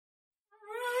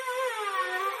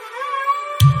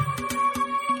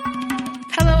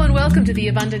Welcome to the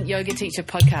Abundant Yoga Teacher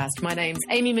podcast. My name's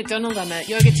Amy McDonald. I'm a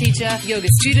yoga teacher, yoga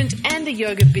student, and a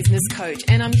yoga business coach.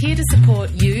 And I'm here to support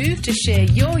you to share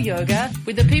your yoga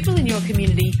with the people in your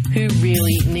community who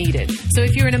really need it. So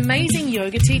if you're an amazing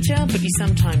yoga teacher, but you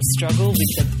sometimes struggle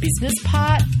with the business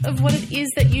part of what it is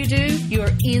that you do,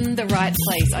 you're in the right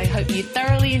place. I hope you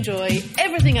thoroughly enjoy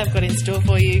everything I've got in store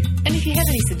for you. And if you have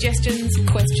any suggestions,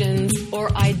 questions,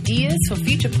 or ideas for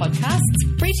future podcasts,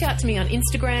 reach out to me on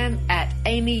Instagram at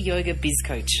Amy Yoga Biz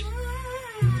Coach.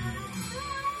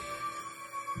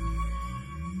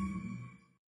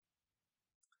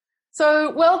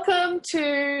 So welcome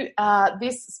to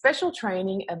this special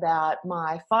training about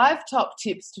my 5 top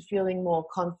tips to feeling more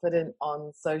confident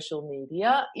on social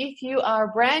media. If you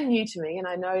are brand new to me, and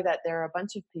I know that there are a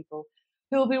bunch of people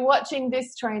who will be watching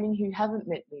this training who haven't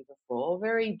met me before,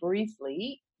 very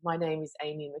briefly, my name is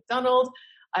Amy McDonald.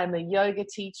 I'm a yoga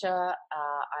teacher.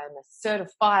 I'm a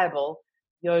certifiable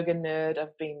yoga nerd.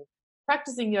 I've been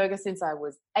practicing yoga since I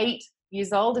was 8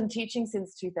 years old and teaching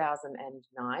since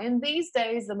 2009. These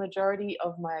days, the majority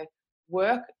of my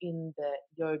work in the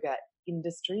yoga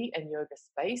industry and yoga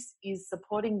space is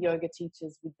supporting yoga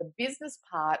teachers with the business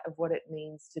part of what it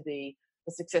means to be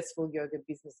a successful yoga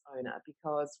business owner,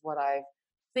 because what I've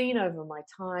seen over my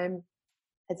time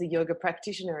as a yoga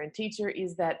practitioner and teacher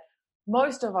is that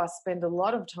most of us spend a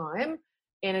lot of time,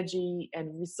 energy,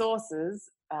 and resources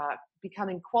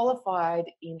becoming qualified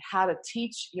in how to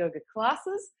teach yoga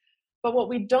classes. But what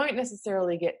we don't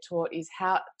necessarily get taught is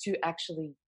how to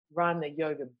actually run a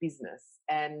yoga business.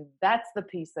 And that's the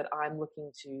piece that I'm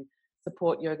looking to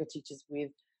support yoga teachers with.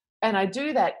 And I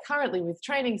do that currently with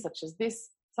training such as this,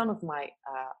 some of my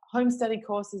home study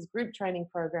courses, group training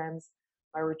programs,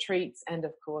 my retreats, and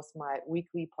of course my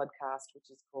weekly podcast, which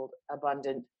is called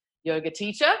Abundant Yoga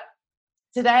Teacher.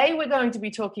 Today we're going to be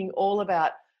talking all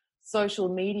about social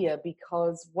media,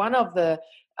 because one of the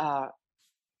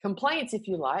complaints, if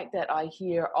you like, that I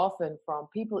hear often from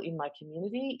people in my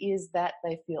community is that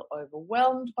they feel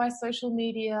overwhelmed by social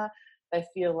media. They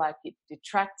feel like it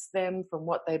detracts them from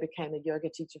what they became a yoga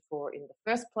teacher for in the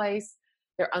first place.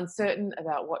 They're uncertain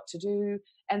about what to do,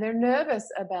 and they're nervous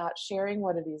about sharing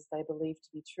what it is they believe to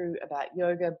be true about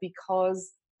yoga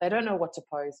because they don't know what to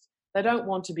post. They don't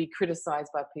want to be criticized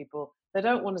by people. They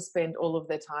don't want to spend all of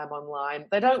their time online.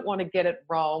 They don't want to get it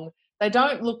wrong. They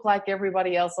don't look like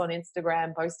everybody else on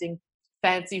Instagram posting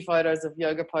fancy photos of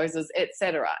yoga poses,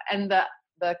 etc. And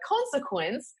the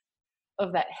consequence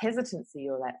of that hesitancy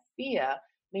or that fear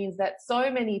means that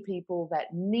so many people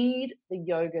that need the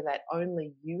yoga that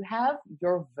only you have,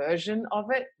 your version of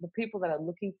it, the people that are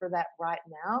looking for that right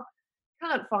now,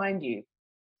 can't find you.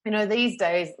 You know, these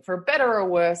days, for better or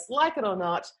worse, like it or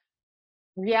not,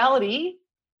 reality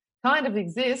kind of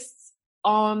exists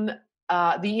on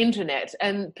the internet,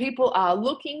 and people are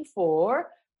looking for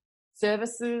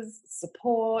services,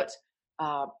 support,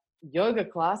 yoga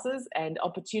classes, and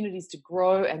opportunities to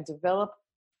grow and develop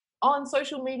on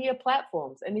social media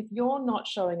platforms. And if you're not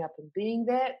showing up and being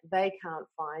there, they can't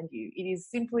find you. It is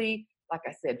simply, like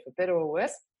I said, for better or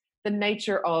worse, the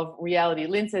nature of reality.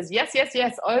 Lynn says, yes,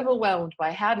 overwhelmed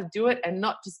by how to do it and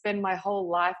not to spend my whole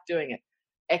life doing it.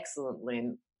 Excellent,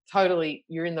 Lynn. Totally,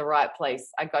 you're in the right place.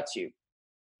 I got you.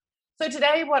 So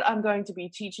today what I'm going to be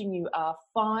teaching you are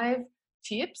 5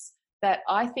 tips that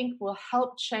I think will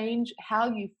help change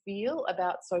how you feel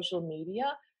about social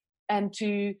media and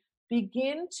to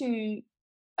begin to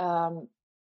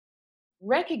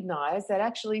recognize that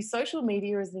actually social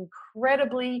media is an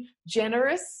incredibly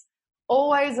generous,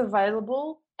 always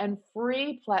available and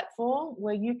free platform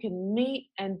where you can meet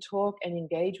and talk and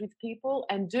engage with people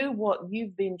and do what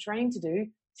you've been trained to do,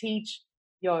 teach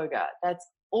yoga. That's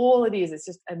all it is. It's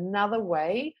just another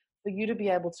way for you to be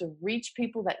able to reach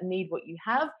people that need what you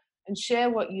have and share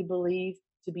what you believe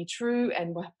to be true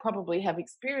and probably have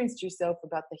experienced yourself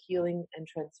about the healing and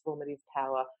transformative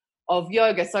power of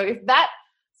yoga. So if that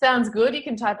sounds good, you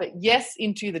can type it yes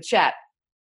into the chat.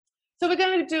 So we're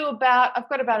going to do I've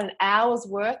got about an hour's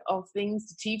worth of things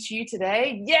to teach you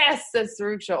today. Yes, says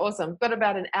Saruksha. Awesome. I've got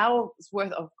about an hour's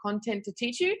worth of content to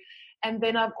teach you. And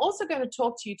then I'm also going to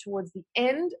talk to you towards the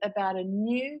end about a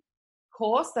new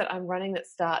course that I'm running that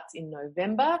starts in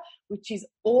November, which is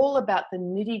all about the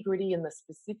nitty-gritty and the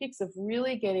specifics of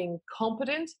really getting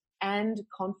competent and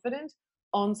confident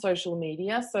on social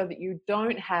media so that you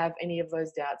don't have any of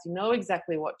those doubts. You know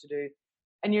exactly what to do,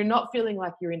 and you're not feeling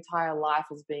like your entire life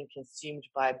is being consumed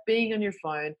by being on your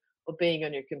phone or being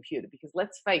on your computer. Because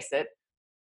let's face it,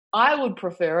 I would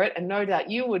prefer it, and no doubt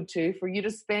you would too, for you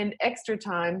to spend extra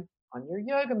time on your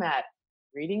yoga mat,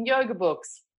 reading yoga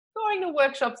books, going to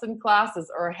workshops and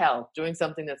classes, or hell, doing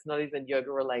something that's not even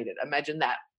yoga related. Imagine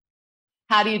that.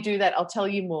 How do you do that? I'll tell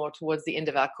you more towards the end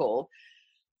of our call.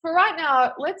 For right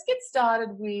now, let's get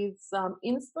started with some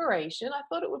inspiration. I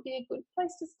thought it would be a good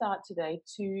place to start today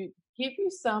to give you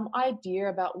some idea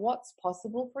about what's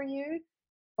possible for you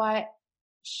by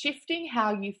shifting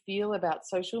how you feel about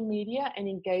social media and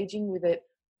engaging with it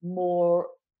more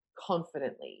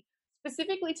confidently.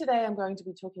 Specifically today, I'm going to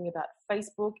be talking about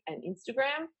Facebook and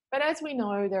Instagram, but as we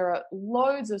know, there are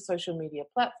loads of social media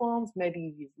platforms. Maybe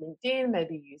you use LinkedIn,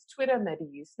 maybe you use Twitter, maybe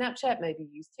you use Snapchat, maybe you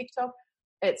use TikTok,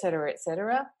 etc.,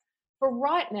 etc. For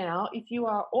right now, if you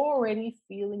are already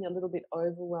feeling a little bit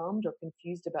overwhelmed or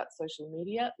confused about social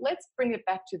media, let's bring it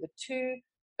back to the two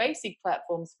basic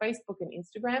platforms, Facebook and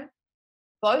Instagram,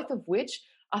 both of which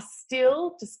are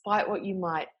still, despite what you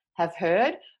might have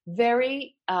heard,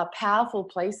 very powerful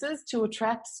places to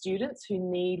attract students who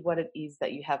need what it is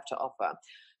that you have to offer.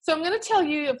 So I'm going to tell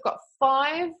you, I've got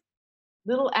 5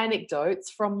 little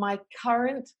anecdotes from my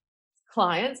current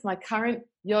clients, my current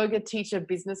yoga teacher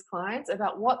business clients,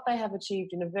 about what they have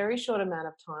achieved in a very short amount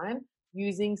of time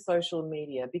using social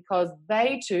media, because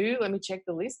they too, let me check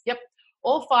the list. Yep,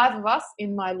 all 5 of us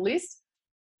in my list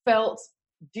felt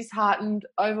disheartened,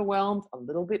 overwhelmed, a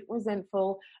little bit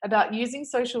resentful about using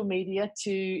social media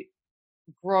to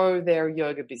grow their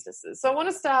yoga businesses. So I want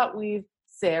to start with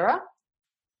Sarah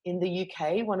in the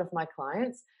UK, one of my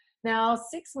clients. Now,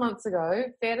 6 months ago,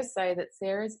 fair to say that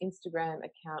Sarah's Instagram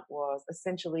account was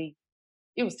essentially,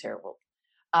 it was terrible.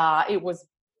 It was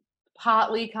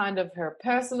partly kind of her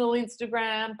personal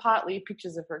Instagram, partly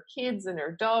pictures of her kids and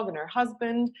her dog and her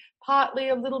husband, partly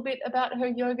a little bit about her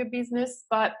yoga business,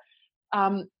 but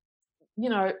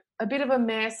a bit of a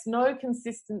mess, no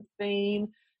consistent theme,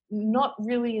 not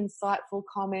really insightful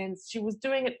comments. She was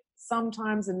doing it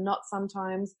sometimes and not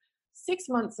sometimes. 6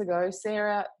 months ago,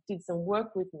 Sarah did some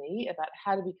work with me about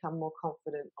how to become more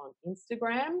confident on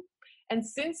Instagram. And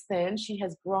since then, she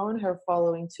has grown her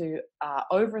following to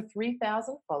over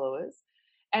 3,000 followers.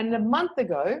 And a month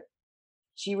ago,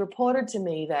 she reported to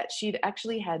me that she'd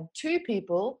actually had 2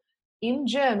 people in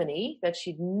Germany that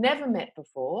she'd never met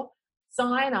before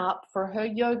sign up for her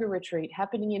yoga retreat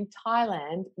happening in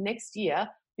Thailand next year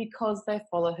because they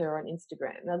follow her on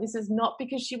Instagram. Now, this is not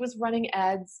because she was running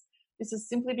ads. This is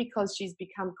simply because she's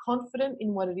become confident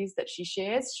in what it is that she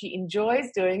shares. She enjoys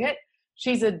doing it.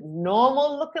 She's a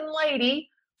normal looking lady,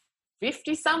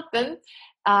 50-something,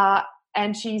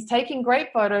 and she's taking great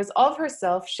photos of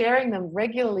herself, sharing them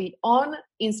regularly on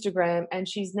Instagram. And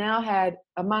she's now had,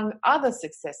 among other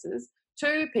successes,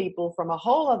 2 people from a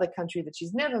whole other country that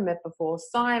she's never met before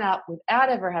sign up without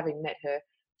ever having met her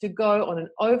to go on an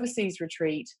overseas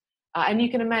retreat. And you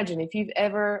can imagine, if you've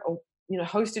ever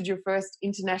hosted your first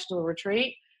international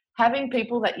retreat, having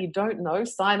people that you don't know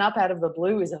sign up out of the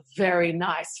blue is a very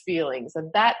nice feeling.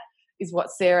 So that is what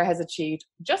Sarah has achieved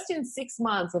just in 6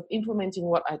 months of implementing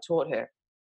what I taught her.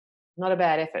 Not a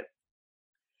bad effort.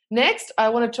 Next, I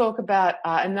want to talk about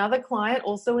another client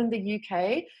also in the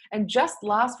UK. And just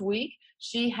last week,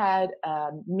 she had a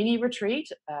mini retreat,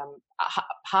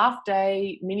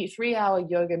 half-day, 3-hour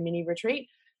yoga mini retreat.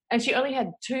 And she only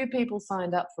had 2 people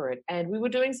signed up for it. And we were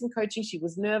doing some coaching. She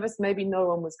was nervous. Maybe no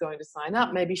one was going to sign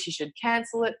up. Maybe she should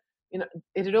cancel it.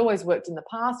 It had always worked in the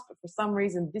past, but for some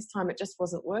reason this time it just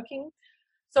wasn't working.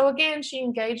 So again, she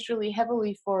engaged really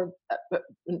heavily for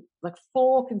like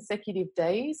 4 consecutive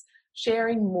days,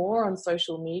 sharing more on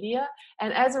social media.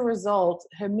 And as a result,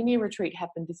 her mini retreat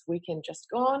happened this weekend just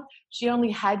gone. She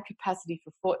only had capacity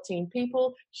for 14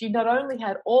 people. She not only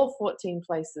had all 14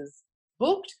 places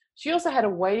booked, she also had a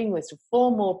waiting list of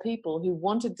 4 more people who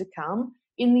wanted to come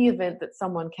in the event that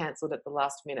someone cancelled at the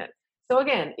last minute. So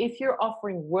again, if you're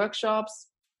offering workshops,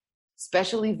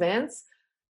 special events,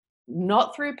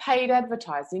 not through paid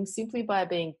advertising, simply by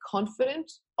being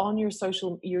confident on your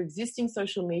existing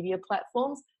social media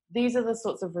platforms, these are the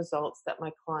sorts of results that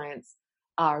my clients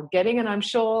are getting. And I'm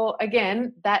sure,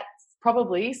 again, that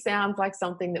probably sounds like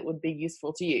something that would be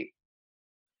useful to you.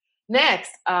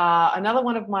 Next, another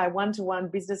one of my one-to-one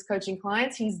business coaching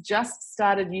clients, he's just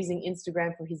started using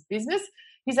Instagram for his business.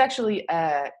 He's actually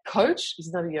a coach.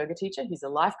 He's not a yoga teacher. He's a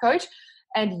life coach.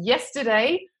 And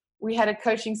yesterday we had a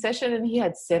coaching session and he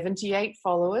had 78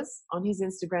 followers on his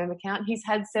Instagram account. He's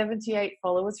had 78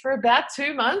 followers for about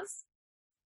 2 months.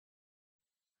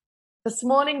 This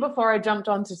morning, before I jumped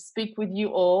on to speak with you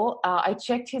all, I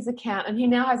checked his account and he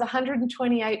now has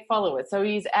 128 followers. So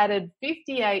he's added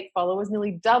 58 followers,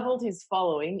 nearly doubled his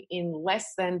following in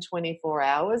less than 24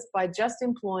 hours by just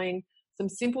employing some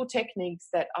simple techniques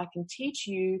that I can teach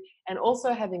you, and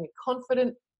also having a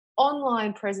confident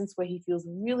online presence where he feels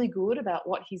really good about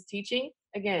what he's teaching.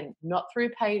 Again, not through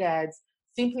paid ads,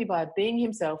 simply by being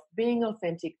himself, being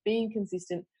authentic, being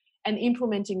consistent, and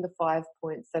implementing the 5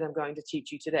 points that I'm going to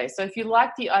teach you today. So if you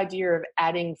like the idea of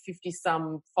adding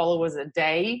 50-some followers a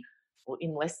day or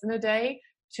in less than a day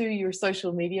to your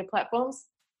social media platforms,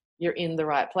 you're in the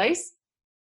right place.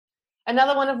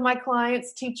 Another one of my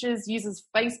clients uses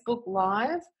Facebook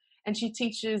Live, and she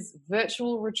teaches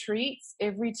virtual retreats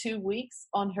every 2 weeks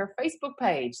on her Facebook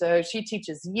page. So she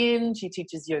teaches yin, she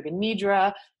teaches yoga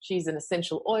nidra, she's an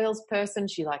essential oils person,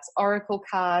 she likes oracle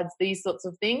cards, these sorts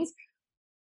of things.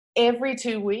 Every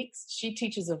 2 weeks, she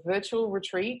teaches a virtual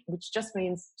retreat, which just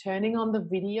means turning on the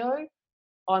video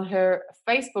on her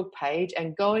Facebook page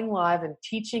and going live and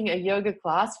teaching a yoga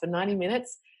class for 90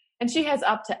 minutes. And she has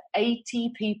up to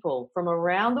 80 people from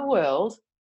around the world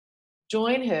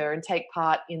join her and take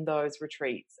part in those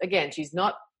retreats. Again, she's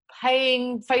not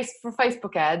paying for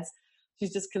Facebook ads.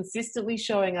 She's just consistently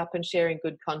showing up and sharing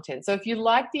good content. So if you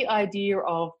like the idea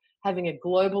of having a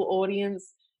global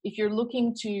audience, if you're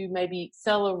looking to maybe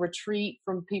sell a retreat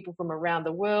from people from around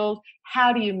the world,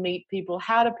 how do you meet people?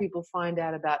 How do people find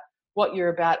out about what you're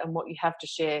about and what you have to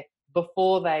share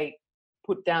before they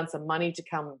put down some money to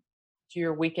come to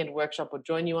your weekend workshop or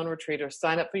join you on retreat or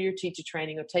sign up for your teacher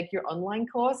training or take your online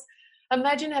course?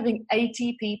 Imagine having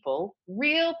 80 people,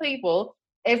 real people,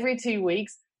 every 2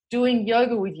 weeks doing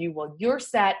yoga with you while you're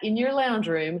sat in your lounge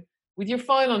room with your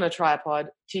phone on a tripod,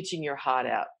 teaching your heart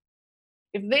out.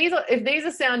 If these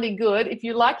are sounding good, if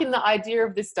you're liking the idea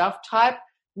of this stuff, type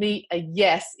me a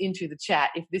yes into the chat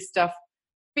if this stuff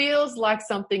feels like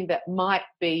something that might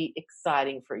be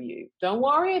exciting for you. Don't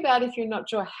worry about if you're not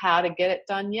sure how to get it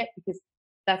done yet, because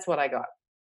that's what I got.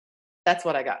 That's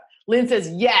what I got. Lynn says,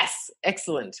 yes,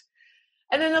 excellent.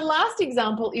 And then the last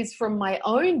example is from my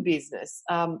own business.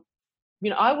 I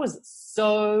was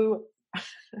so,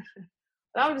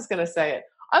 I'm just going to say it,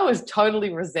 I was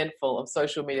totally resentful of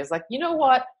social media. It's like, you know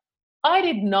what? I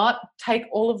did not take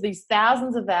all of these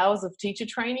thousands of hours of teacher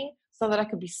training so that I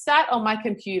could be sat on my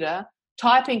computer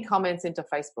typing comments into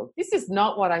Facebook. This is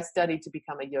not what I studied to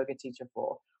become a yoga teacher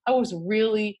for. I was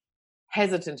really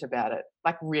hesitant about it,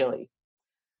 like really.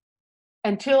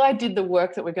 Until I did the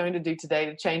work that we're going to do today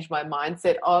to change my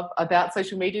mindset about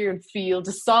social media and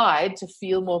decide to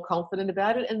feel more confident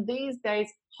about it. And these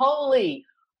days,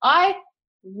 I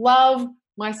love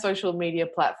my social media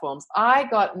platforms. I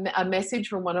got a message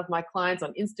from one of my clients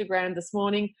on Instagram this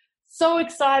morning. So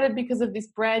excited because of this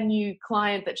brand new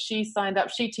client that she signed up.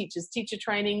 She teaches teacher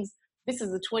trainings. This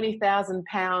is a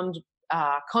 £20,000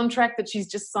 contract that she's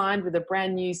just signed with a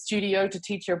brand new studio to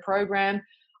teach her program.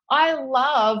 I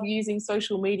love using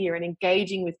social media and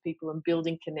engaging with people and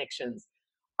building connections.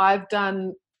 I've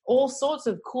done all sorts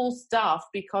of cool stuff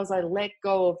because I let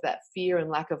go of that fear and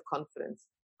lack of confidence.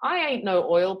 I ain't no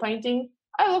oil painting.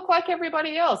 I look like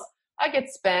everybody else. I get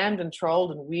spammed and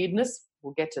trolled and weirdness.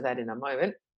 We'll get to that in a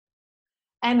moment.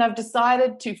 And I've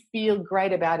decided to feel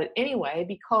great about it anyway,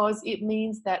 because it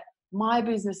means that my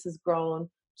business has grown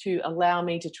to allow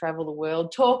me to travel the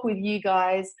world, talk with you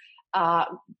guys,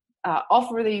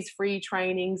 offer these free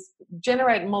trainings,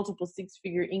 generate multiple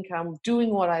six-figure income, doing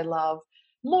what I love.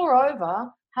 Moreover,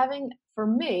 having a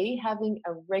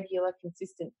regular,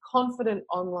 consistent, confident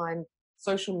online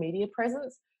social media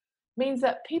presence means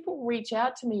that people reach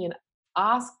out to me and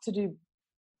ask to do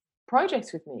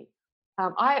projects with me.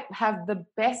 I have the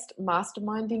best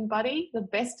masterminding buddy, the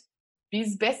best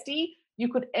biz bestie you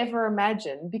could ever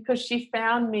imagine, because she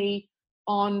found me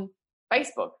on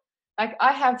Facebook. Like,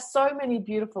 I have so many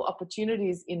beautiful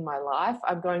opportunities in my life.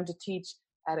 I'm going to teach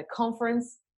at a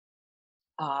conference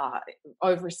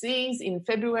overseas in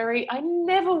February. I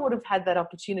never would have had that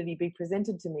opportunity be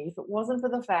presented to me if it wasn't for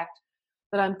the fact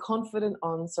that I'm confident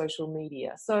on social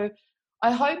media. So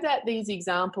I hope that these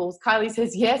examples, Kylie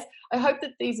says yes, I hope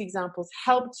that these examples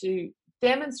help to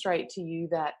demonstrate to you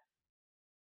that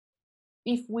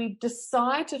if we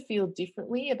decide to feel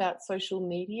differently about social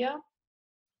media,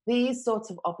 these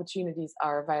sorts of opportunities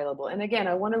are available. And again,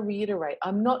 I want to reiterate,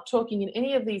 I'm not talking in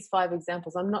any of these 5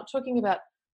 examples, I'm not talking about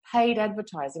paid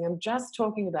advertising. I'm just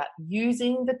talking about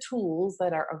using the tools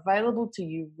that are available to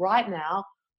you right now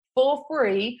for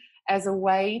free as a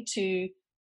way to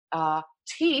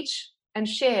teach and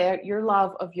share your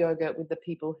love of yoga with the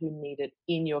people who need it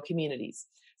in your communities.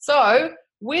 So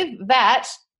with that,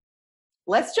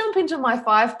 let's jump into my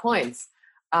 5 points.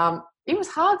 It was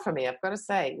hard for me, I've got to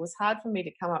say. It was hard for me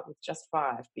to come up with just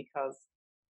 5 because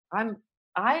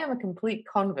I am a complete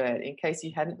convert, in case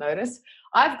you hadn't noticed.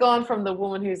 I've gone from the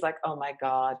woman who's like, oh my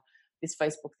God, this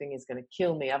Facebook thing is going to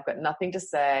kill me. I've got nothing to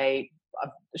say.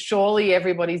 Surely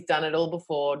everybody's done it all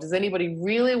before. Does anybody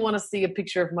really want to see a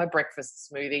picture of my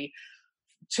breakfast smoothie?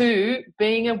 to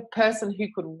being a person who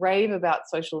could rave about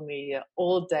social media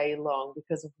all day long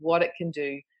because of what it can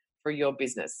do for your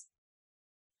business.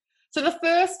 So the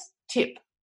first tip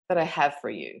that I have for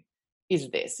you is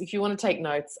this. If you want to take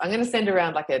notes, I'm going to send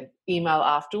around like an email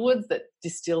afterwards that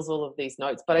distills all of these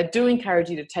notes, but I do encourage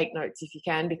you to take notes if you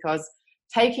can, because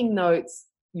taking notes,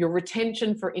 your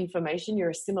retention for information, your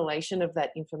assimilation of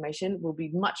that information will be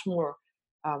much more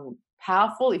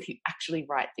powerful if you actually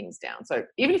write things down. So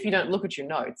even if you don't look at your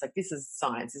notes, like this is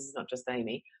science, this is not just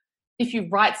Amy. If you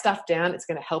write stuff down, it's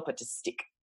going to help it to stick.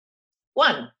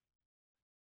 1,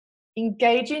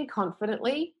 engaging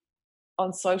confidently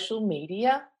on social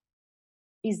media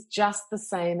is just the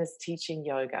same as teaching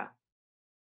yoga.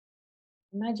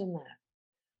 Imagine that.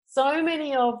 So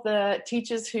many of the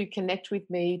teachers who connect with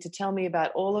me to tell me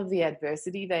about all of the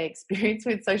adversity they experience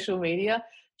with social media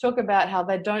talk about how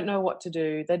they don't know what to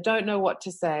do. They don't know what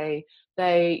to say.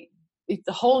 It's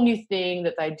a whole new thing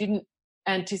that they didn't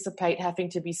anticipate having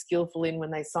to be skillful in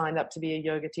when they signed up to be a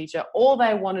yoga teacher. All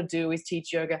they want to do is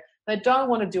teach yoga. They don't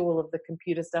want to do all of the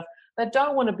computer stuff. They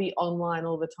don't want to be online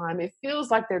all the time. It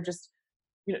feels like they're just,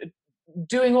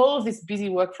 doing all of this busy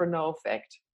work for no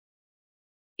effect.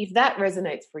 If that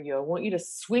resonates for you, I want you to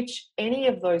switch any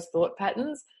of those thought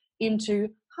patterns into,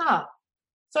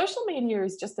 social media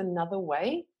is just another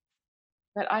way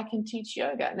that I can teach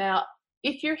yoga. Now,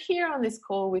 if you're here on this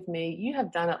call with me, you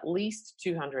have done at least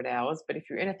 200 hours, but if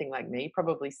you're anything like me,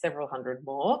 probably several hundred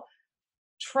more,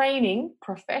 training,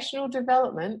 professional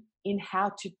development in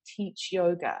how to teach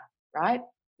yoga, right?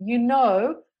 You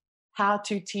know how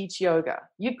to teach yoga.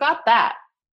 You've got that.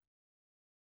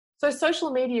 So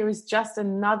social media is just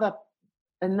another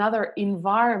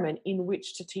environment in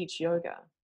which to teach yoga.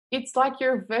 It's like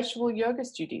your virtual yoga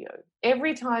studio.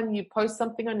 Every time you post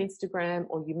something on Instagram,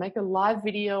 or you make a live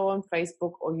video on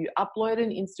Facebook, or you upload an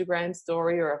Instagram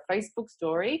story or a Facebook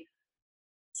story,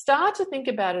 start to think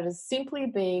about it as simply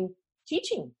being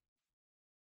teaching.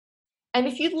 And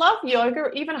if you love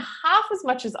yoga even half as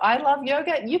much as I love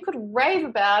yoga, you could rave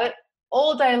about it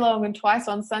all day long and twice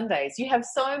on Sundays. You have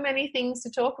so many things to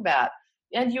talk about,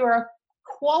 and you are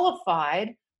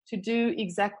qualified to do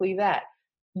exactly that.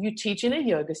 You teach in a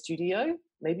yoga studio,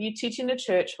 maybe you teach in a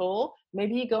church hall,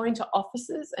 maybe you go into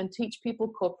offices and teach people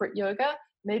corporate yoga,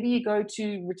 maybe you go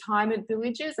to retirement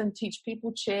villages and teach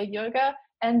people chair yoga,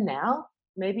 and now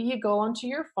maybe you go onto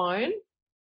your phone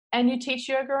and you teach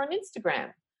yoga on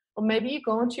Instagram, or maybe you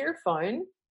go onto your phone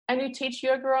and you teach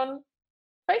yoga on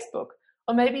Facebook.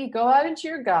 Or maybe you go out into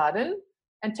your garden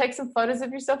and take some photos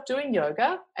of yourself doing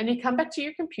yoga, and you come back to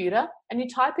your computer and you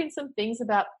type in some things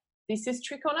about, this is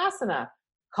Trikonasana.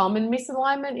 Common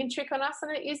misalignment in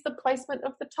Trikonasana is the placement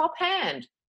of the top hand.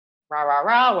 Rah, rah,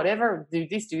 rah, whatever, do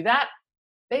this, do that.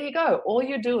 There you go. All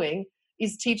you're doing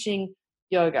is teaching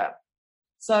yoga.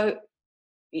 So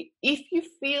if you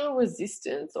feel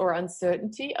resistance or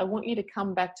uncertainty, I want you to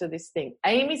come back to this thing.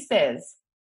 Amy says,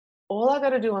 all I got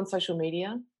to do on social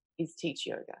media is teach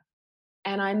yoga.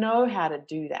 And I know how to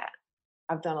do that.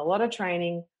 I've done a lot of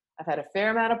training. I've had a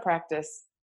fair amount of practice.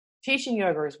 Teaching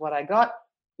yoga is what I got.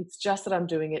 It's just that I'm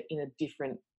doing it in a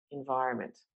different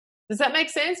environment. Does that make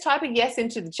sense? Type a yes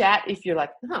into the chat if you're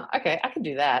like, okay, I can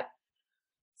do that.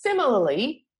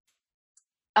 Similarly,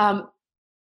 no,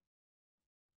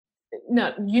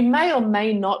 you may or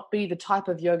may not be the type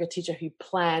of yoga teacher who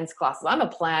plans classes. I'm a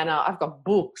planner. I've got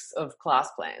books of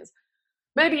class plans.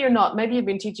 Maybe you're not. Maybe you've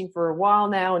been teaching for a while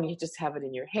now and you just have it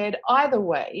in your head. Either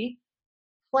way,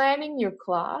 planning your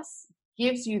class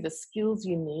gives you the skills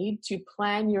you need to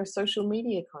plan your social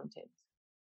media content.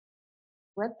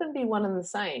 Let them be one and the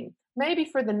same. Maybe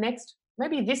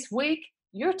this week,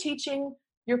 you're teaching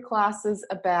your classes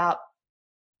about,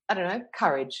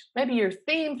 courage. Maybe your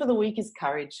theme for the week is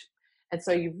courage. And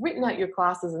so you've written out your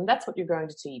classes and that's what you're going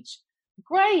to teach.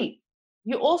 Great.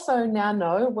 You also now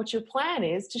know what your plan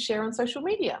is to share on social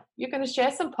media. You're going to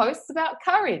share some posts about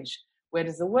courage. Where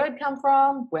does the word come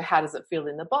from? How does it feel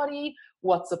in the body?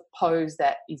 What's a pose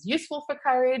that is useful for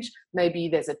courage? Maybe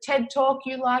there's a TED talk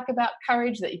you like about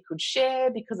courage that you could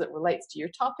share because it relates to your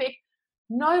topic.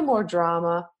 No more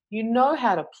drama. You know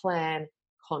how to plan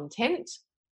content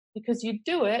because you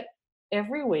do it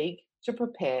every week to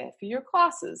prepare for your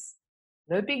classes.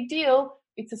 No big deal.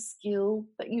 It's a skill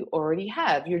that you already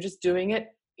have. You're just doing it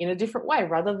in a different way.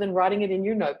 Rather than writing it in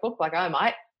your notebook like I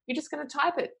might, you're just going to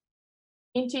type it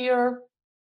into your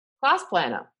class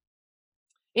planner,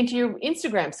 into your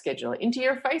Instagram scheduler, into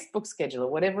your Facebook scheduler,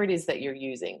 whatever it is that you're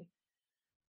using.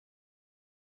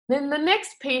 Then the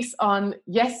next piece on,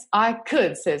 yes, I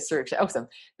could, says Sureksha. Awesome.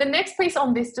 The next piece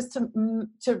on this, just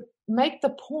to make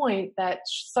the point that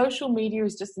social media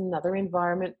is just another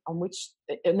environment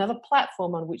another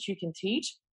platform on which you can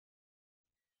teach,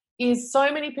 is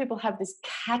so many people have this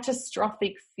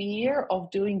catastrophic fear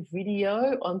of doing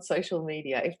video on social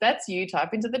media. If that's you,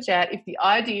 type into the chat. If the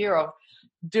idea of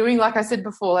doing, like I said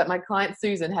before, like my client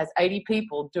Susan has 80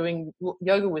 people doing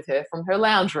yoga with her from her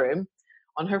lounge room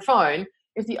on her phone,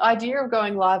 if the idea of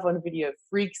going live on video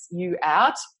freaks you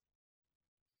out,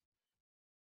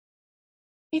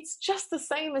 it's just the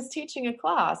same as teaching a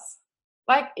class.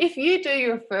 Like if you do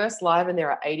your first live and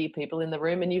there are 80 people in the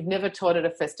room and you've never taught at a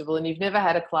festival and you've never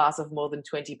had a class of more than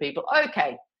 20 people,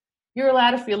 okay, you're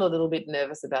allowed to feel a little bit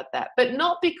nervous about that. But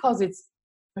not because it's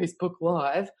Facebook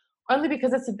Live, only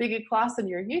because it's a bigger class than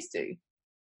you're used to.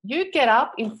 You get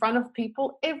up in front of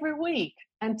people every week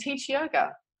and teach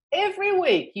yoga. Every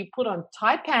week you put on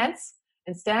tight pants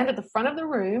and stand at the front of the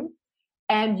room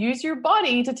and use your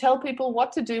body to tell people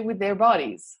what to do with their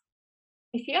bodies.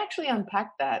 If you actually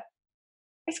unpack that,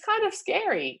 it's kind of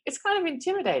scary. It's kind of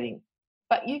intimidating,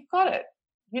 but you've got it.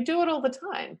 You do it all the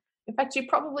time. In fact, you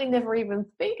probably never even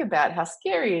think about how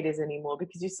scary it is anymore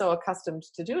because you're so accustomed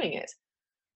to doing it.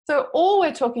 So all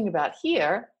we're talking about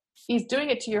here is doing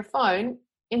it to your phone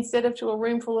instead of to a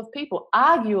room full of people,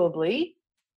 arguably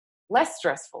less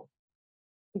stressful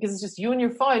because it's just you and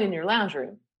your phone in your lounge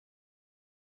room.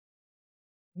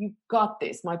 You've got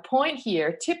this. My point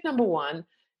here, tip number 1,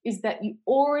 is that you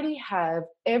already have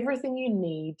everything you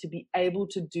need to be able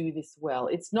to do this well.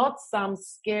 It's not some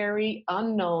scary,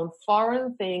 unknown,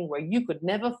 foreign thing where you could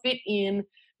never fit in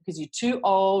because you're too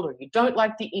old or you don't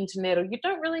like the internet or you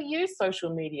don't really use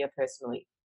social media personally.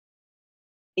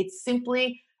 It's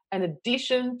simply an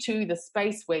addition to the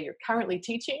space where you're currently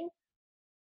teaching,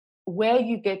 where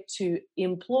you get to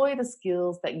employ the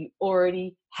skills that you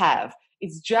already have.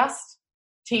 It's just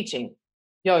teaching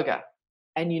yoga,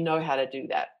 and you know how to do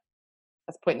that.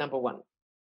 That's point number 1.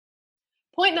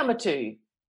 Point number 2,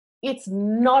 it's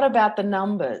not about the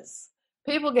numbers.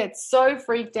 People get so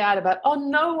freaked out about, oh,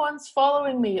 no one's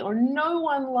following me, or no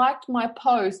one liked my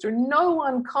post, or no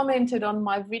one commented on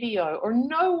my video, or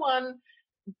no one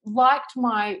liked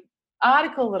my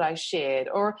article that I shared,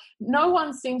 or no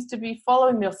one seems to be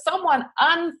following me, or someone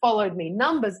unfollowed me.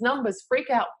 Numbers, freak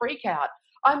out.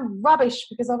 I'm rubbish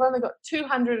because I've only got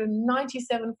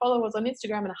 297 followers on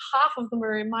Instagram and half of them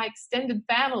are in my extended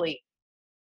family.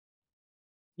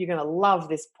 You're going to love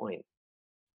this point.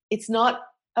 It's not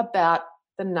about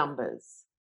the numbers.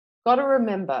 Got to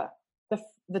remember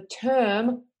the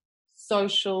term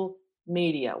social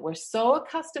media. We're so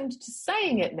accustomed to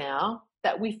saying it now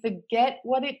that we forget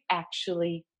what it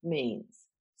actually means.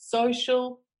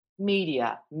 Social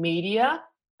media. Media,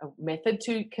 a method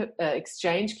to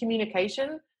exchange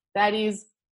communication that is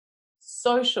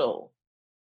social,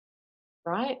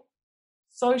 right?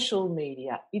 Social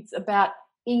media. It's about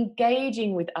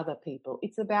engaging with other people.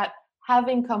 It's about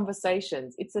having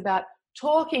conversations. It's about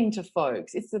talking to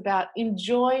folks. It's about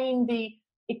enjoying the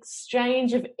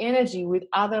exchange of energy with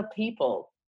other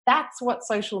people. That's what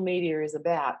social media is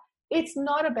about. It's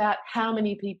not about how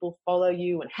many people follow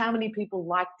you and how many people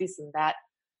like this and that.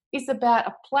 It's about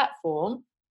a platform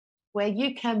where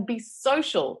you can be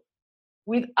social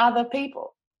with other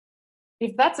people.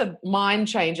 If that's a mind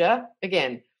changer,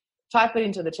 again, type it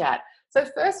into the chat. So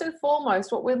first and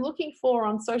foremost, what we're looking for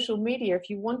on social media, if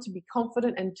you want to be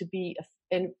confident and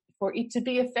for it to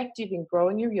be effective in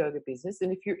growing your yoga business,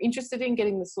 and if you're interested in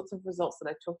getting the sorts of results that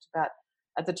I talked about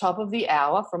at the top of the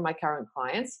hour from my current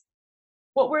clients,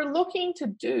 what we're looking to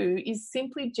do is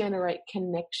simply generate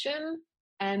connection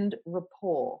and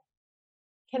rapport.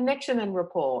 Connection and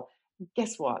rapport.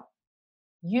 Guess what?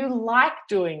 You like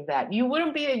doing that. You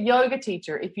wouldn't be a yoga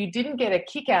teacher if you didn't get a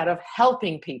kick out of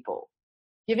helping people,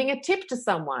 giving a tip to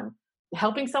someone,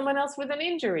 helping someone else with an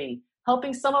injury,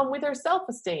 helping someone with her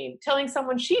self-esteem, telling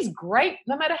someone she's great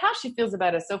no matter how she feels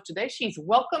about herself today. She's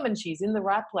welcome and she's in the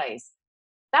right place.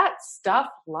 That stuff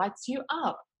lights you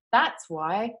up. That's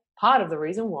why, part of the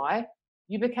reason why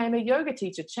you became a yoga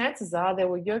teacher. Chances are there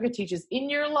were yoga teachers in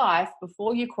your life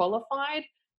before you qualified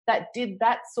that did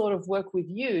that sort of work with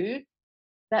you,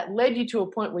 that led you to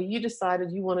a point where you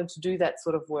decided you wanted to do that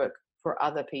sort of work for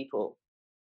other people.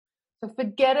 So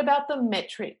forget about the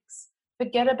metrics.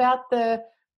 Forget about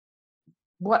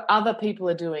what other people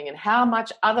are doing and how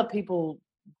much other people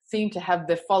seem to have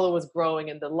their followers growing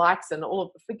and the likes and all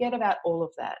of it. Forget about all of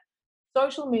that.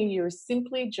 Social media is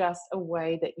simply just a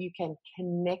way that you can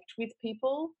connect with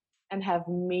people and have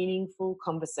meaningful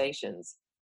conversations.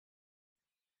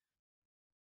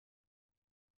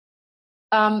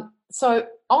 So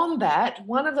on that,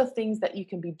 one of the things that you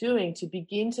can be doing to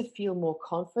begin to feel more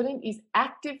confident is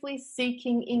actively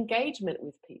seeking engagement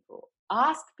with people.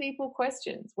 Ask people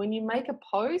questions. When you make a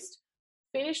post,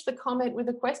 finish the comment with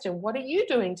a question. What are you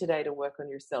doing today to work on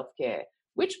your self-care?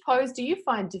 Which pose do you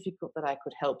find difficult that I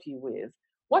could help you with?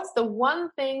 What's the one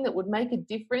thing that would make a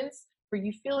difference for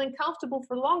you feeling comfortable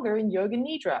for longer in Yoga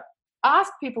Nidra?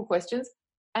 Ask people questions,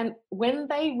 and when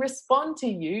they respond to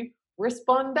you,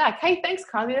 respond back. Hey, thanks,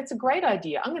 Kylie. That's a great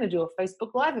idea. I'm going to do a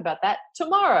Facebook Live about that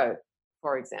tomorrow,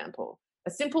 for example.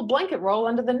 A simple blanket roll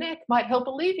under the neck might help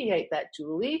alleviate that,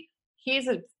 Julie. Here's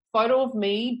a photo of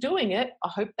me doing it. I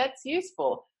hope that's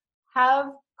useful.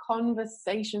 Have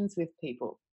conversations with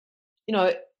people. You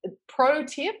know, pro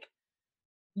tip,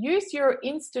 use your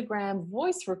Instagram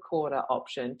voice recorder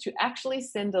option to actually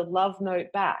send a love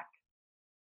note back.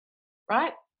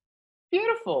 Right?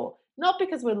 Beautiful. Not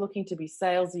because we're looking to be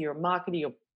salesy or markety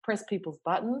or press people's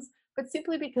buttons, but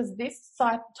simply because this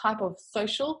type of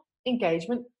social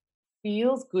engagement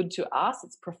feels good to us.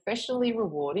 It's professionally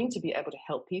rewarding to be able to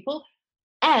help people,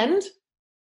 and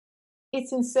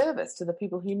it's in service to the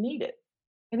people who need it.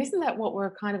 And isn't that what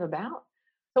we're kind of about?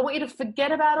 So I want you to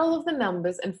forget about all of the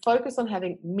numbers and focus on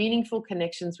having meaningful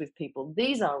connections with people.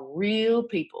 These are real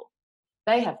people.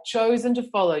 They have chosen to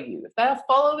follow you. If they are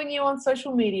following you on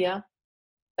social media,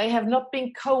 they have not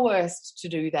been coerced to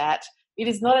do that. It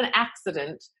is not an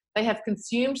accident. They have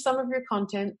consumed some of your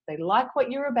content. They like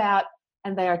what you're about,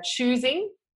 and they are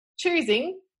choosing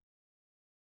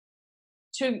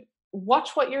to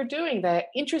watch what you're doing. They're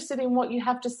interested in what you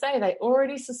have to say. They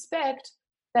already suspect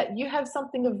that you have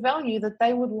something of value that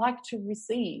they would like to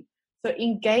receive. So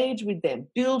engage with them,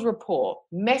 build rapport,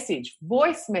 message,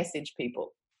 voice message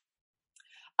people.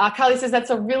 Kylie says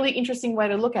that's a really interesting way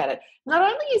to look at it. Not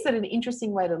only is it an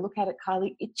interesting way to look at it,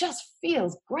 Kylie, it just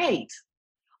feels great.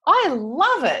 I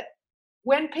love it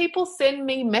when people send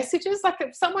me messages. Like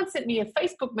if someone sent me a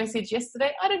Facebook message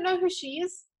yesterday, I don't know who she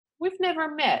is. We've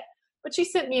never met. But she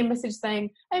sent me a message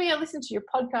saying, Amy, I listened to your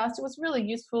podcast. It was really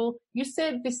useful. You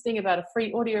said this thing about a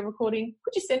free audio recording.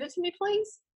 Could you send it to me,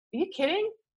 please? Are you kidding?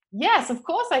 Yes, of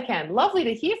course I can. Lovely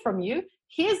to hear from you.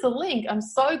 Here's the link. I'm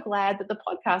so glad that the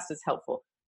podcast is helpful.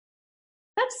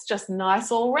 That's just nice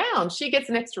all round. She gets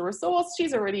an extra resource.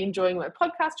 She's already enjoying my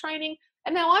podcast training.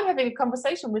 And now I'm having a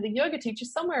conversation with a yoga teacher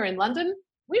somewhere in London.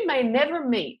 We may never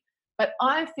meet, but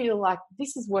I feel like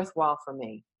this is worthwhile for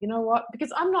me. You know what?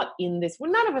 Because I'm not in this.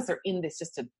 Well, none of us are in this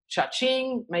just to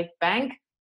cha-ching, make bank.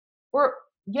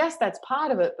 Yes, that's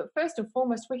part of it. But first and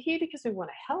foremost, we're here because we want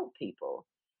to help people.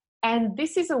 And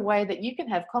this is a way that you can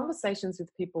have conversations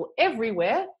with people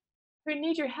everywhere who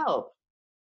need your help.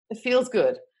 It feels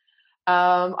good.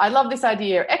 I love this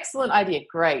idea. Excellent idea.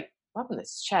 Great. Loving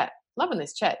this chat,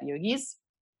 yogis.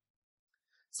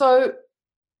 So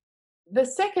the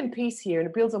second piece here, and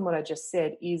it builds on what I just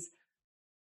said, is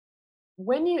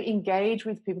when you engage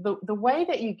with people, the way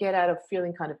that you get out of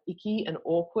feeling kind of icky and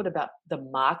awkward about the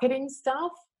marketing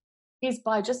stuff is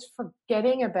by just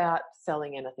forgetting about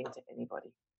selling anything to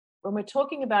anybody. When we're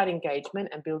talking about engagement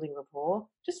and building rapport,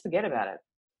 just forget about it.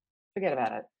 Forget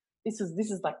about it. This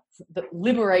is like the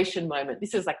liberation moment.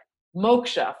 This is like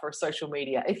moksha for social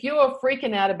media. If you are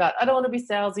freaking out about, I don't want to be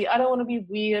salesy, I don't want to be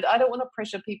weird, I don't want to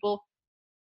pressure people,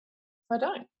 so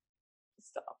don't.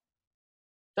 Stop.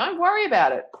 Don't worry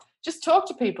about it. Just talk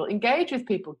to people, engage with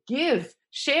people, give,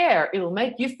 share. It'll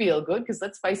make you feel good because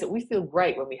let's face it, we feel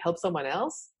great when we help someone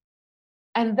else.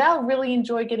 And they'll really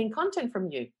enjoy getting content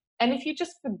from you. And if you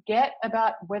just forget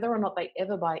about whether or not they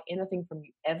ever buy anything from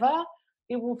you ever,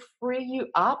 it will free you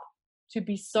up to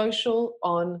be social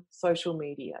on social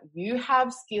media. You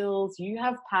have skills, you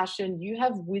have passion, you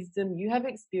have wisdom, you have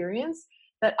experience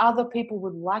that other people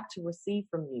would like to receive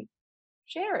from you.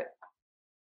 Share it.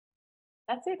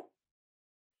 That's it.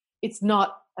 It's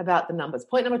not about the numbers.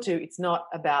 Point number 2, it's not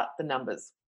about the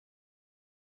numbers.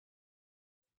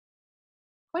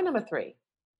 Point number 3,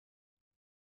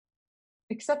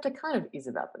 except it kind of is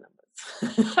about the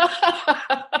numbers.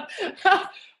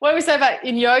 What do we say about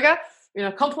in yoga? You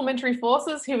know, complementary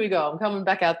forces. Here we go. I'm coming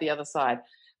back out the other side.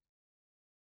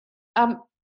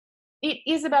 It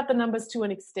is about the numbers to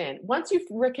an extent. Once you've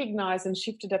recognized and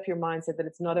shifted up your mindset that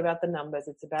it's not about the numbers,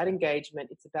 it's about engagement,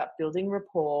 it's about building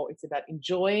rapport, it's about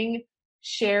enjoying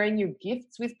sharing your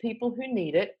gifts with people who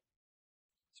need it.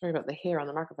 Sorry about the hair on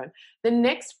the microphone. The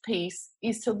next piece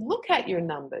is to look at your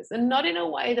numbers, and not in a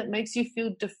way that makes you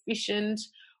feel deficient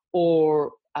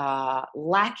or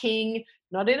lacking,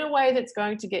 not in a way that's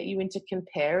going to get you into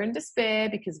compare and despair,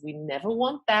 because we never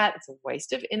want that. It's a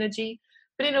waste of energy.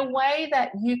 But in a way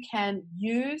that you can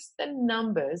use the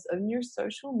numbers on your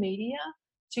social media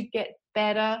to get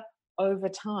better over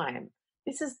time.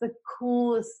 This is the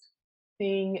coolest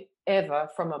thing ever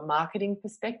from a marketing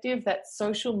perspective that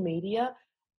social media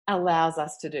allows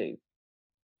us to do.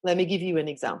 Let me give you an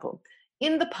example.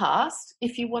 In the past,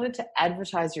 if you wanted to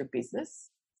advertise your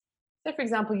business, say for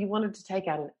example, you wanted to take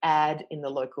out an ad in the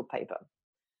local paper.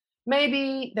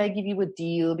 Maybe they give you a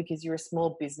deal because you're a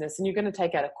small business and you're going to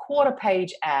take out a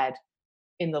quarter-page ad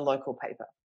in the local paper.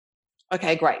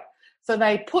 Okay, great. So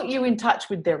they put you in touch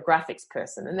with their graphics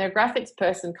person, and their graphics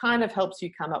person kind of helps you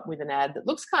come up with an ad that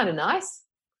looks kind of nice.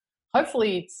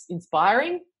 Hopefully it's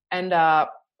inspiring, and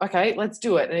okay, let's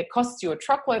do it. And it costs you a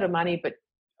truckload of money, but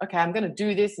okay, I'm going to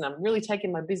do this and I'm really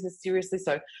taking my business seriously.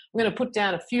 So I'm going to put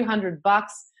down a few $100,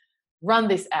 run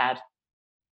this ad.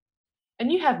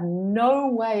 And you have no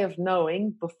way of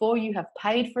knowing before you have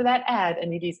paid for that ad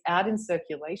and it is out in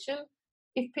circulation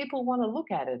if people want to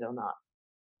look at it or not.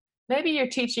 Maybe you're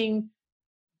teaching,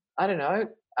 I don't know,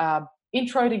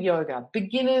 intro to yoga,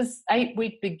 beginners,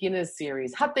 8-week beginners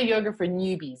series, hatha yoga for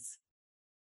newbies.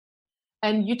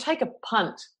 And you take a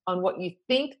punt on what you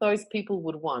think those people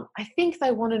would want. I think they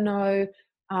want to know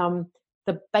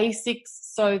the basics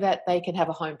so that they can have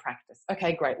a home practice.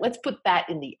 Okay, great. Let's put that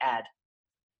in the ad.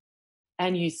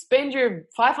 And you spend your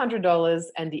 $500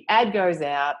 and the ad goes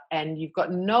out and you've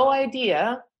got no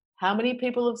idea how many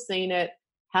people have seen it,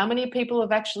 how many people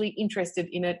have actually interested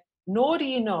in it, nor do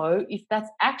you know if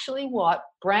that's actually what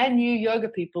brand new yoga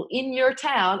people in your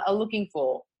town are looking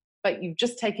for, but you've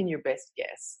just taken your best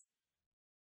guess.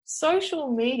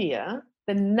 Social media,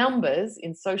 the numbers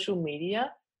in social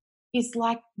media is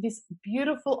like this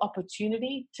beautiful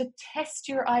opportunity to test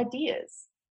your ideas.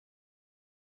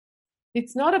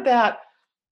 It's not about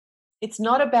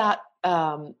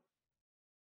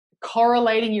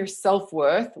correlating your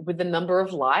self-worth with the number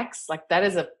of likes. Like that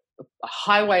is a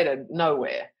highway to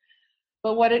nowhere.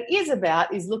 But what it is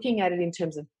about is looking at it in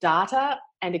terms of data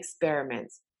and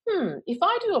experiments. If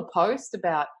I do a post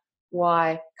about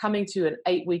why coming to an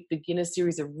 8-week beginner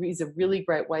series is a really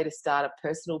great way to start a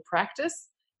personal practice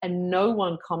and no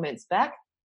one comments back,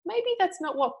 maybe that's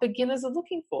not what beginners are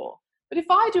looking for. But if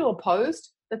I do a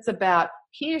post that's about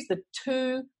here's the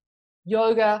 2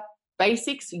 yoga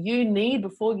basics you need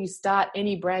before you start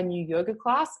any brand new yoga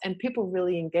class, and people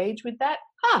really engage with that,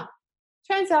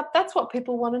 turns out that's what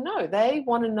people want to know. They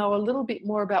want to know a little bit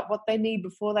more about what they need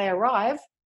before they arrive.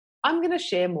 I'm going to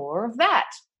share more of that.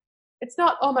 It's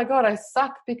not, oh my God, I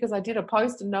suck because I did a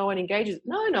post and no one engages.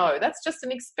 No, that's just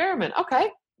an experiment. Okay,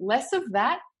 less of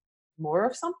that, more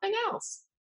of something else.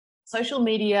 Social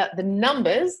media, the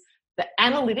numbers, the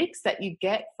analytics that you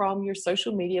get from your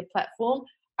social media platform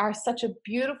are such a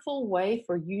beautiful way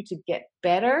for you to get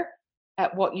better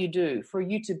at what you do, for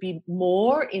you to be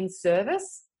more in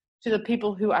service to the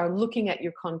people who are looking at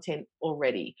your content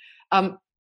already.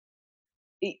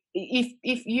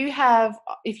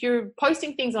 If you're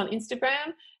posting things on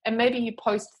Instagram and maybe you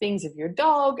post things of your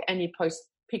dog and you post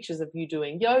pictures of you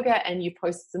doing yoga and you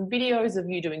post some videos of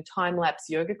you doing time-lapse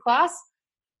yoga class,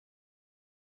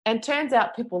 and turns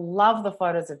out people love the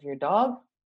photos of your dog,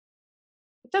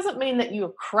 it doesn't mean that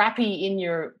you're crappy in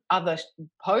your other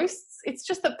posts. It's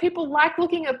just that people like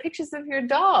looking at pictures of your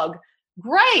dog.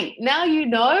 Great. Now you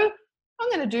know I'm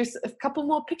going to do a couple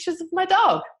more pictures of my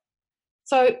dog.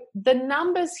 So the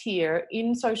numbers here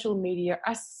in social media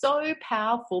are so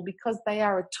powerful because they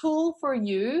are a tool for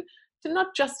you to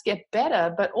not just get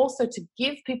better, but also to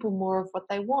give people more of what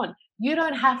they want. You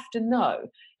don't have to know.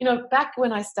 Back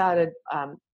when I started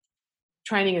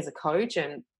training as a coach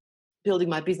and building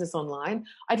my business online,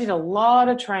 I did a lot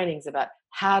of trainings about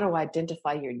how to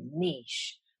identify your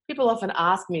niche. People often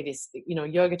ask me this,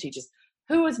 yoga teachers,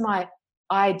 who is my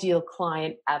ideal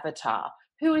client avatar?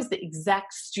 Who is the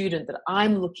exact student that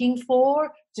I'm looking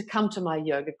for to come to my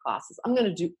yoga classes? I'm going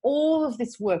to do all of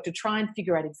this work to try and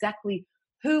figure out exactly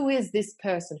who is this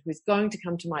person who is going to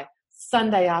come to my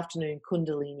Sunday afternoon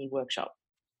Kundalini workshop.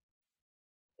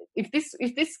 If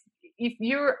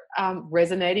you're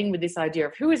resonating with this idea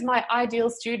of who is my ideal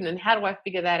student and how do I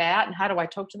figure that out and how do I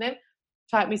talk to them,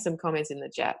 type me some comments in the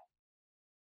chat.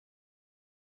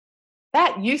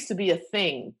 That used to be a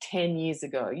thing 10 years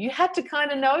ago. You had to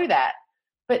kind of know that.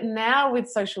 But now with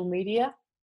social media,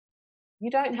 you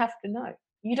don't have to know.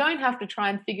 You don't have to try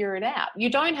and figure it out. You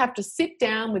don't have to sit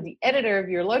down with the editor of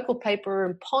your local paper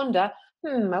and ponder,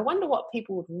 I wonder what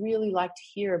people would really like to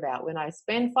hear about when I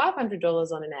spend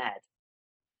 $500 on an ad.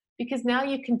 Because now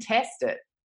you can test it.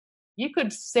 You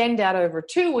could send out over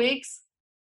 2 weeks,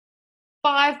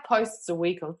 5 posts a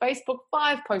week on Facebook,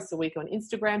 5 posts a week on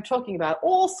Instagram, talking about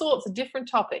all sorts of different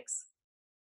topics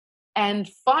and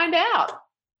find out,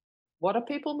 what are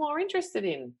people more interested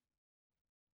in?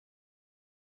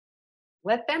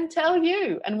 Let them tell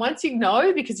you. And once you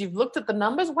know, because you've looked at the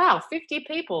numbers, wow, 50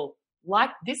 people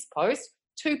like this post,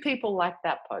 2 people like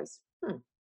that post.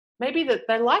 Maybe that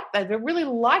they really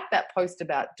like that post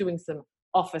about doing some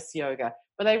office yoga,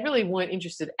 but they really weren't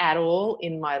interested at all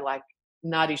in my like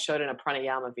Nadi Shodhana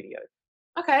pranayama video.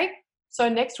 Okay, so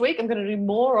next week I'm going to do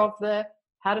more of the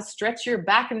how to stretch your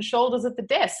back and shoulders at the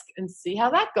desk and see how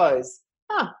that goes.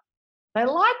 They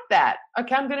like that.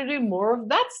 Okay, I'm going to do more of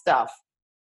that stuff.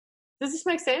 Does this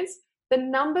make sense? The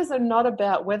numbers are not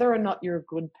about whether or not you're a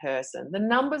good person. The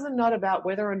numbers are not about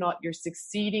whether or not you're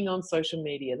succeeding on social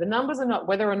media. The numbers are not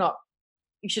whether or not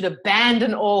you should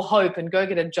abandon all hope and go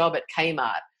get a job at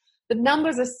Kmart. The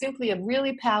numbers are simply a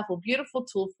really powerful, beautiful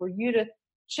tool for you to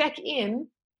check in,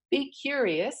 be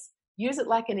curious, use it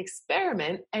like an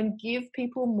experiment, and give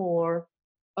people more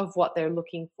of what they're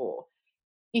looking for.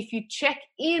 If you check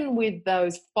in with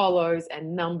those follows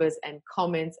and numbers and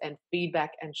comments and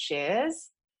feedback and shares,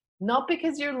 not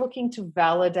because you're looking to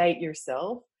validate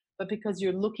yourself, but because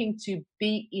you're looking to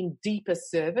be in deeper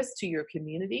service to your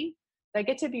community, they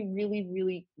get to be really,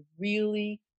 really,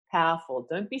 really powerful.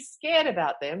 Don't be scared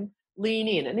about them. Lean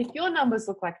in. And if your numbers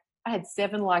look like I had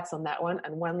 7 likes on that one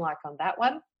and 1 like on that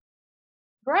one,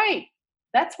 great.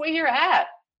 That's where you're at.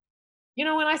 You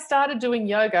know, when I started doing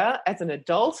yoga as an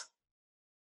adult,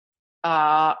 when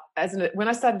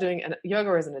I started doing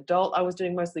yoga as an adult, I was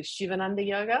doing mostly Shivananda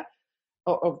yoga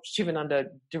or Shivananda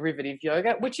derivative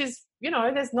yoga, which is, you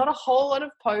know, there's not a whole lot of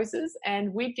poses.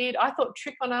 And I thought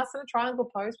Trikonasana,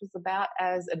 triangle pose, was about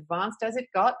as advanced as it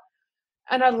got.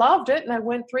 And I loved it. And I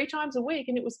went 3 times a week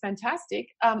and it was fantastic.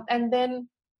 And then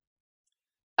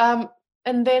I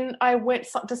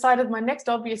decided my next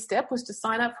obvious step was to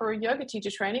sign up for a yoga teacher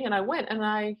training. And I went and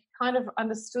I kind of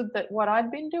understood that what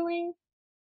I'd been doing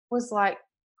was like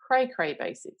cray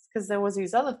basics, because there was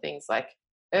these other things like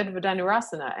Urdhva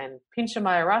Dhanurasana and Pincha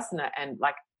Mayurasana and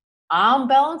like arm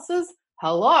balances.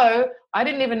 Hello, I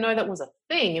didn't even know that was a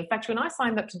thing. In fact, when I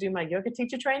signed up to do my yoga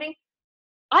teacher training,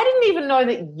 I didn't even know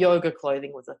that yoga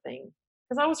clothing was a thing,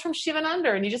 because I was from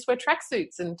Shivananda and you just wear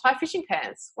tracksuits and tie fishing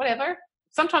pants, whatever.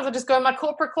 Sometimes I just go in my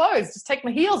corporate clothes, just take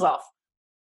my heels off.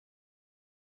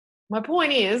 My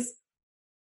point is,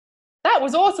 that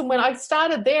was awesome when I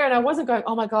started there, and I wasn't going,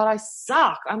 oh my God, I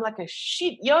suck. I'm like a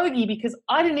shit yogi, because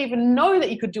I didn't even know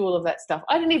that you could do all of that stuff.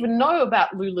 I didn't even know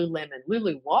about Lululemon.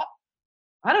 Lulu what?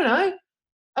 I don't know.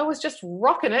 I was just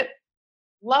rocking it,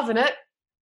 loving it.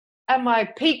 At my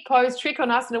peak pose,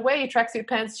 Trikonasana, wear your tracksuit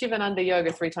pants, Shivananda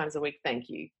yoga 3 times a week, thank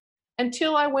you.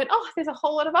 Until I went, oh, there's a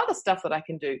whole lot of other stuff that I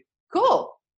can do.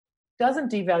 Cool.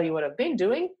 Doesn't devalue what I've been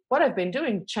doing. What I've been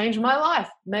doing changed my life,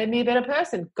 made me a better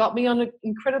person, got me on an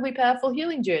incredibly powerful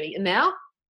healing journey. And now,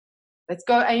 let's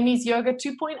go Amy's Yoga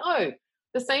 2.0.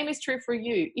 The same is true for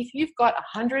you. If you've got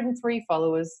 103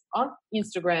 followers on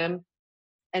Instagram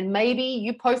and maybe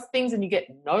you post things and you get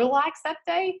no likes that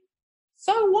day,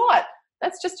 so what?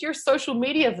 That's just your social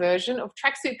media version of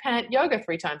tracksuit pant yoga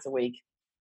 3 times a week.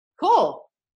 Cool.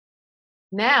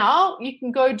 Now you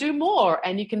can go do more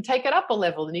and you can take it up a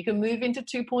level and you can move into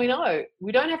 2.0.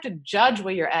 We don't have to judge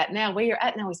where you're at now. Where you're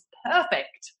at now is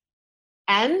perfect.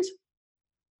 And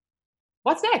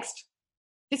what's next?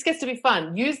 This gets to be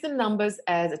fun. Use the numbers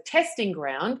as a testing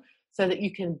ground so that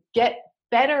you can get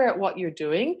better at what you're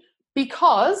doing,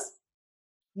 because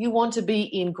you want to be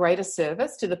in greater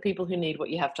service to the people who need what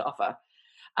you have to offer.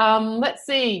 Let's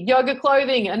see, yoga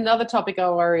clothing, another topic I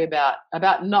worry about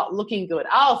not looking good.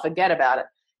 I'll forget about it.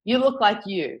 You look like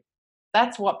you.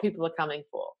 That's what people are coming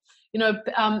for. You know,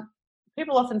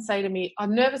 people often say to me,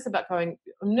 I'm nervous about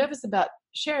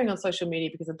sharing on social media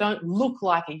because I don't look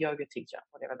like a yoga teacher,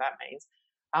 whatever that means.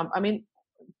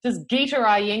 Did Geeta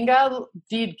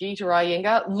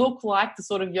Iyengar look like the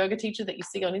sort of yoga teacher that you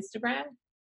see on Instagram?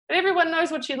 But everyone knows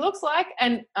what she looks like,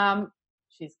 and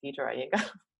she's Geeta Iyengar.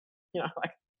 You know,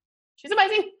 like, she's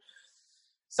amazing.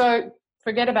 So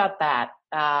forget about that.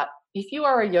 If you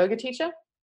are a yoga teacher,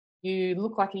 you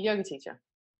look like a yoga teacher.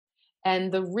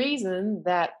 And the reason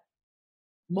that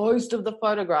most of the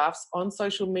photographs on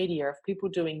social media of people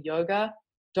doing yoga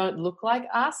don't look like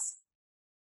us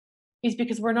is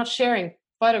because we're not sharing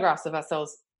photographs of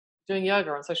ourselves doing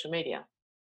yoga on social media.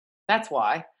 That's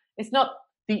why. It's not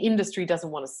the industry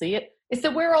doesn't want to see it. It's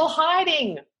that we're all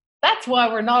hiding. That's why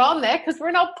we're not on there, because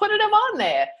we're not putting them on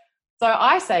there. So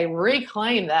I say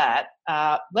reclaim that.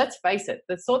 Let's face it,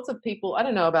 the sorts of people, I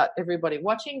don't know about everybody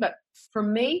watching, but for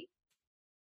me,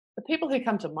 the people who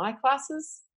come to my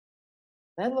classes,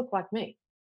 they look like me.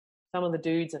 Some of the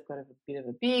dudes have got a bit of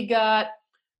a beer gut.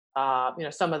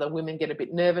 Some of the women get a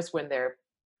bit nervous when their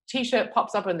T-shirt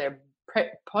pops up and their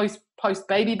post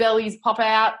baby bellies pop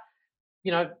out.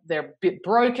 they're a bit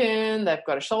broken, they've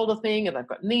got a shoulder thing, and they've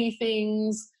got knee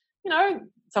things,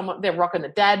 they're rocking the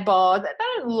dad bod. They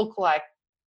don't look like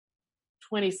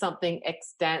 20-something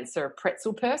ex-dancer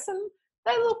pretzel person.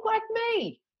 They look like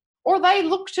me. Or they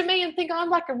look to me and think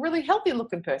I'm like a really healthy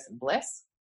looking person, bless.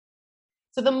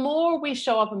 So the more we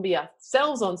show up and be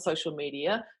ourselves on social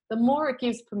media, the more it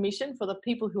gives permission for the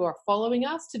people who are following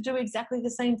us to do exactly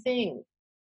the same thing.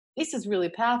 This is really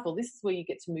powerful. This is where you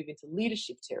get to move into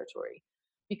leadership territory.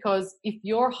 Because if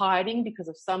you're hiding because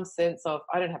of some sense of,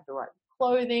 I don't have the right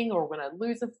clothing, or when I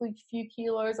lose a few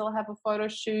kilos, I'll have a photo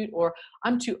shoot, or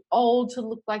I'm too old to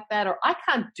look like that, or I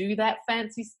can't do that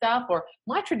fancy stuff, or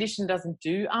my tradition doesn't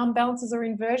do arm balances or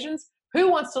inversions.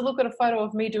 Who wants to look at a photo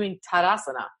of me doing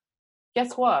Tadasana?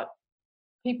 Guess what?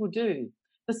 People do.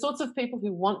 The sorts of people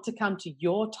who want to come to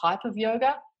your type of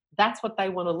yoga, that's what they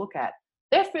want to look at.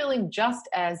 They're feeling just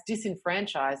as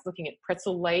disenfranchised looking at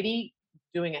pretzel lady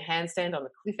doing a handstand on the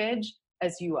cliff edge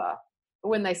as you are.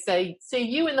 When they see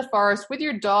you in the forest with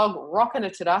your dog rocking a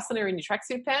Tadasana in your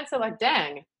tracksuit pants, they're like,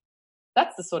 dang,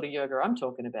 that's the sort of yoga I'm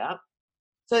talking about.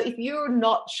 So if you're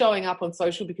not showing up on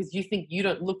social because you think you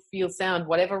don't look, feel, sound,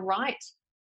 whatever right,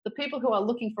 the people who are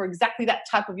looking for exactly that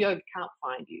type of yoga can't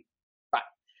find you.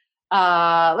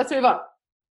 Right. Let's move on.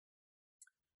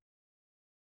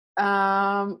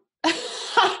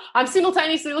 I'm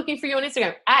simultaneously looking for you on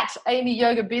Instagram. @Amy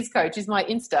Yoga Biz Coach is my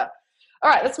Insta. All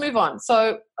right, let's move on.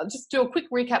 So I'll just do a quick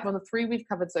recap on the 3 we've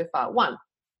covered so far. 1,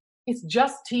 it's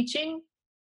just teaching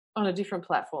on a different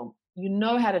platform. You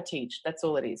know how to teach. That's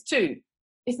all it is. 2,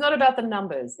 it's not about the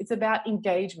numbers. It's about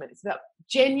engagement. It's about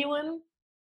genuine,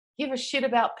 give a shit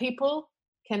about people,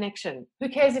 connection. Who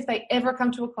cares if they ever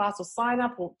come to a class or sign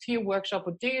up or to your workshop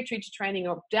or do your teacher training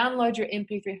or download your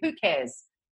MP3? Who cares?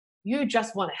 You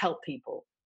just want to help people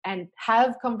and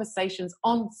have conversations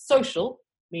on social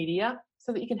media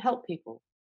so that you can help people.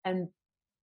 And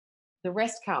the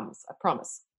rest comes, I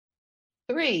promise.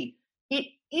 3, it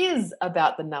is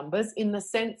about the numbers in the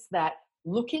sense that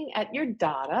looking at your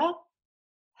data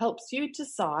helps you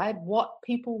decide what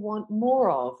people want more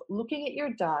of. Looking at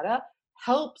your data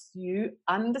helps you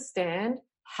understand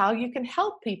how you can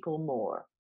help people more.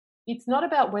 It's not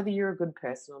about whether you're a good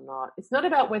person or not. It's not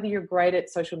about whether you're great at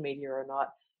social media or not.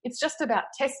 It's just about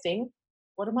testing,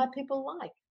 what do my people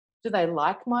like? Do they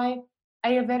like my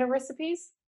Ayurveda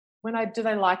recipes? Do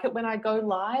they like it when I go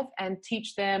live and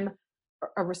teach them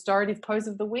a restorative pose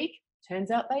of the week? Turns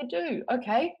out they do.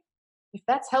 Okay, if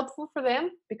that's helpful for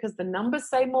them because the numbers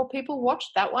say more people watch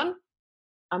that one,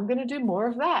 I'm going to do more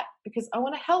of that because I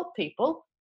want to help people.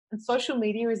 And social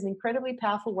media is an incredibly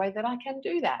powerful way that I can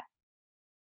do that.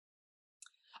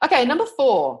 Okay, number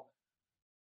 4.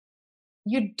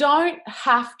 You don't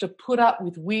have to put up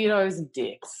with weirdos and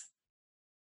dicks.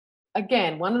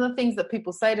 Again, one of the things that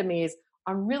people say to me is,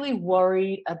 I'm really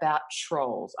worried about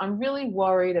trolls. I'm really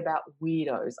worried about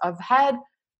weirdos. I've had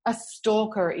a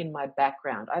stalker in my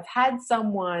background. I've had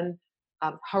someone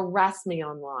harass me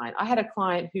online. I had a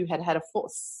client who had a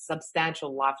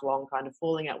substantial lifelong kind of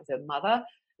falling out with her mother.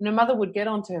 And her mother would get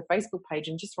onto her Facebook page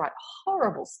and just write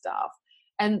horrible stuff.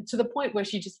 And to the point where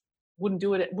she just wouldn't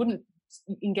do it, wouldn't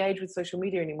engage with social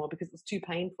media anymore because it was too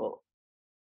painful.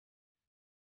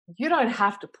 You don't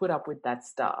have to put up with that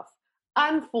stuff.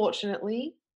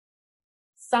 Unfortunately,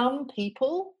 some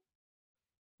people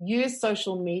use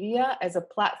social media as a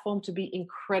platform to be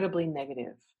incredibly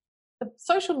negative. The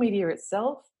social media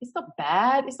itself is not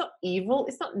bad, it's not evil,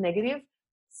 it's not negative.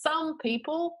 Some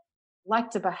people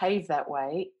like to behave that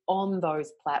way on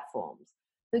those platforms.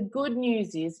 The good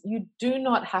news is you do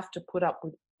not have to put up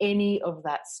with any of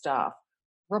that stuff.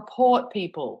 Report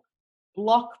people,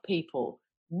 block people,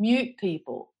 mute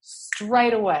people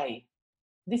straight away.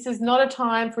 This is not a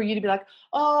time for you to be like,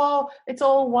 oh, it's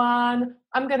all one.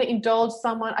 I'm going to indulge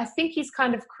someone. I think he's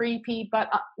kind of creepy, but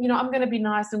I'm going to be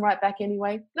nice and write back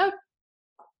anyway. No,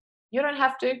 you don't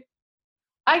have to.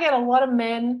 I get a lot of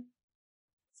men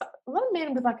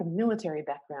with like a military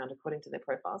background, according to their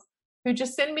profiles, who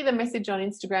just send me the message on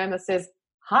Instagram that says,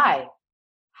 hi,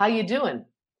 how you doing?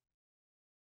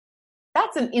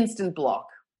 That's an instant block.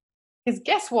 Because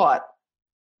guess what?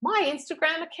 My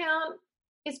Instagram account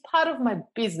is part of my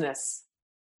business.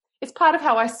 It's part of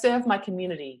how I serve my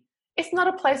community. It's not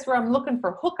a place where I'm looking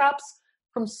for hookups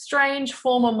from strange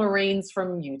former Marines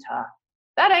from Utah.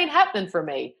 That ain't happening for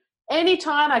me.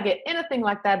 Anytime I get anything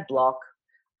like that, block.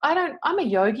 I'm a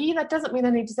yogi. That doesn't mean I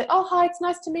need to say, oh, hi, it's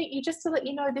nice to meet you. Just to let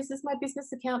you know, this is my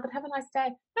business account, but have a nice day.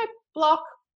 No, block,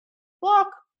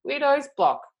 weirdos,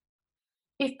 block.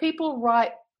 If people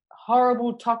write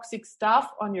horrible, toxic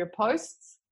stuff on your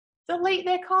posts, delete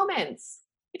their comments.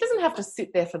 It doesn't have to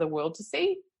sit there for the world to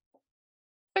see.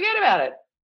 Forget about it.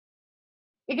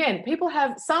 Again,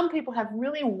 some people have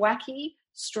really wacky,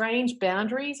 strange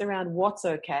boundaries around what's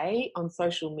okay on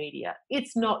social media.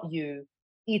 It's not you,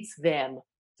 it's them.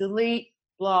 Delete,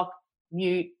 block,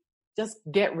 mute, just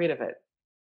get rid of it.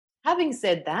 Having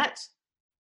said that,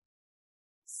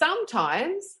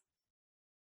 sometimes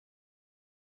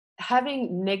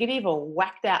having negative or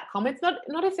whacked out comments,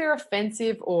 not if they're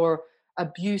offensive or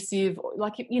abusive, or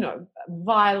like,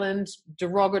 violent,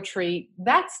 derogatory,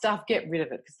 that stuff, get rid of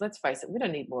it. Because let's face it, we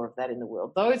don't need more of that in the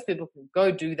world. Those people can go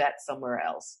do that somewhere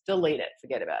else. Delete it.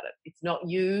 Forget about it. It's not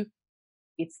you,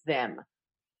 it's them.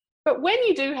 But when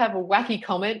you do have a wacky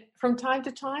comment from time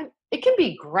to time, it can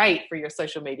be great for your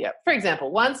social media. For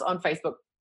example, once on Facebook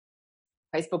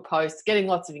posts, getting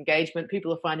lots of engagement,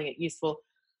 people are finding it useful.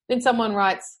 Then someone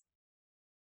writes,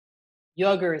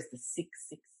 yoga is the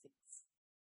 666.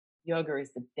 Yoga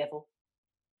is the devil.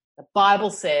 The Bible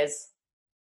says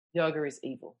yoga is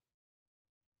evil.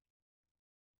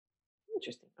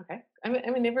 Interesting. Okay. I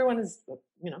mean, everyone is,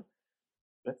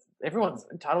 everyone's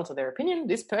entitled to their opinion.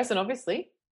 This person,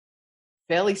 obviously,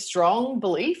 fairly strong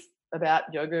belief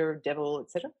about yoga, devil,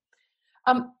 etc.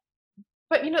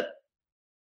 But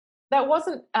that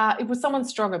wasn't. It was someone's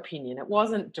strong opinion. It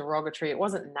wasn't derogatory. It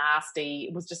wasn't nasty.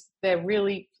 It was just they're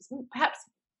really perhaps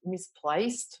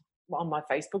misplaced on my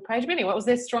Facebook page. But anyway, it was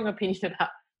their strong opinion about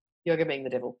yoga being the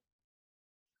devil.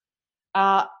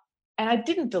 And I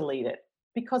didn't delete it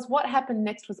because what happened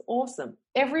next was awesome.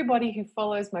 Everybody who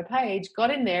follows my page got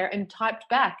in there and typed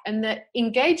back, and the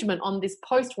engagement on this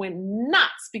post went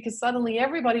nuts because suddenly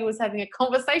everybody was having a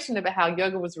conversation about how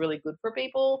yoga was really good for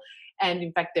people. And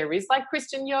in fact, there is like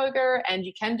Christian yoga, and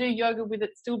you can do yoga with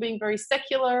it still being very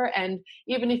secular. And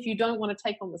even if you don't want to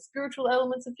take on the spiritual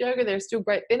elements of yoga, there are still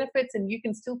great benefits, and you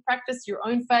can still practice your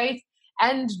own faith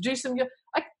and do some yoga.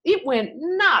 Like, it went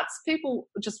nuts. People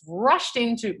just rushed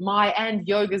into my and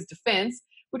yoga's defense,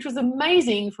 which was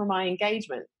amazing for my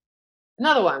engagement.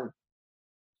 Another one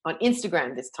on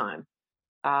Instagram this time,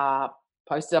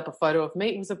 posted up a photo of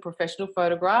me. It was a professional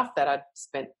photograph that I'd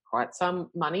spent quite some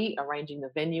money arranging the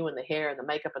venue and the hair and the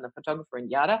makeup and the photographer and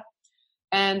yada.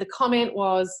 And the comment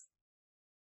was,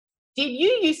 did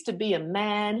you used to be a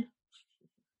man?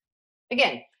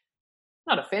 Again,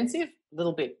 not offensive, a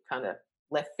little bit kind of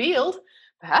left field,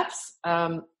 perhaps.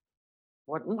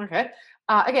 Okay.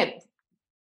 Again,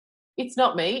 it's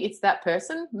not me, it's that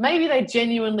person. Maybe they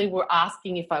genuinely were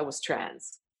asking if I was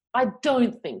trans. I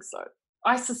don't think so.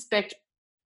 I suspect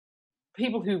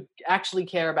people who actually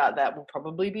care about that will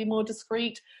probably be more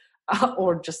discreet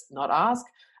or just not ask.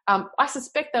 I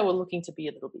suspect they were looking to be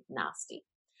a little bit nasty.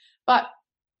 But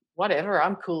whatever,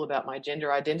 I'm cool about my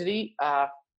gender identity.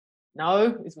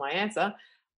 No is my answer.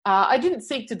 I didn't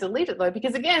seek to delete it though,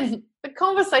 because again, the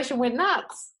conversation went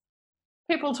nuts.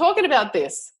 People talking about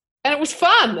this, and it was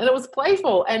fun and it was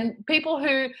playful, and people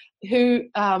who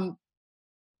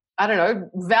I don't know,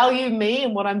 value me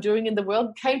and what I'm doing in the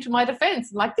world came to my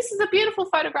defense. Like, this is a beautiful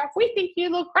photograph. We think you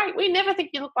look great. We never think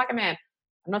you look like a man.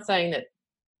 I'm not saying that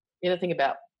anything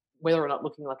about whether or not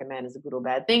looking like a man is a good or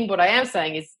bad thing. What I am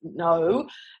saying is no.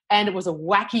 And it was a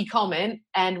wacky comment.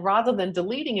 And rather than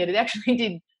deleting it, it actually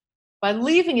did, by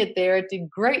leaving it there, it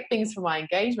did great things for my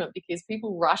engagement because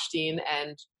people rushed in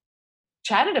and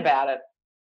chatted about it.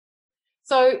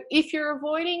 So if you're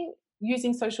avoiding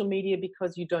using social media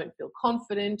because you don't feel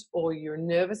confident or you're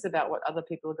nervous about what other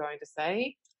people are going to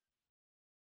say,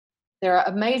 there are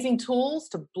amazing tools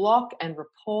to block and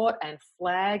report and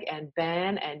flag and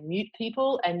ban and mute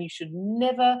people, and you should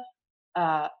never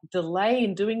delay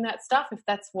in doing that stuff if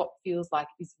that's what feels like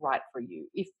is right for you.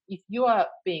 If you are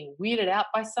being weirded out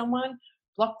by someone,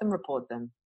 block them, report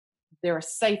them. There are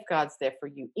safeguards there for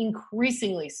you,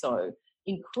 increasingly so,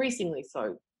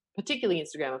 particularly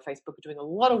Instagram and Facebook are doing a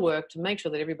lot of work to make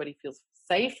sure that everybody feels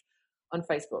safe on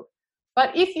Facebook.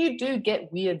 But if you do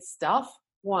get weird stuff,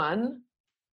 one,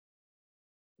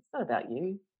 it's not about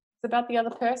you. It's about the other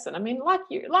person. I mean, like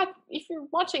if you're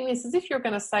watching this as if you're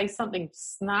going to say something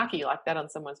snarky like that on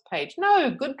someone's page.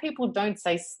 No, good people don't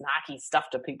say snarky stuff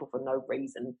to people for no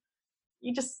reason.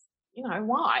 You just,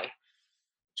 why?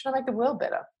 Try to make the world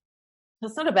better.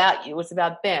 It's not about you, it's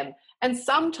about them. And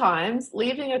sometimes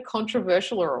leaving a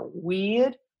controversial or a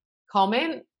weird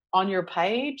comment on your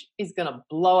page is going to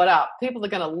blow it up. People are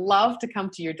going to love to come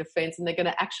to your defense, and they're going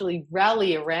to actually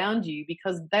rally around you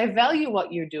because they value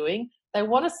what you're doing. They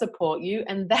want to support you,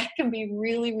 and that can be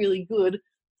really, really good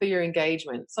for your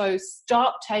engagement. So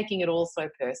stop taking it all so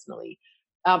personally.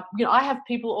 I have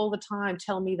people all the time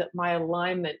tell me that my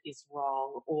alignment is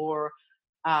wrong, or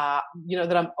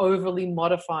that I'm overly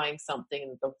modifying something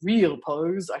in the real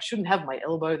pose. I shouldn't have my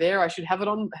elbow there. I should have it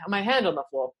on my hand on the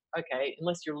floor. Okay,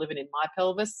 unless you're living in my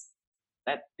pelvis,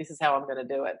 this is how I'm going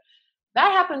to do it.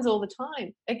 That happens all the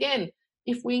time. Again,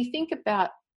 if we think about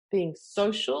being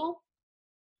social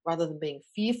rather than being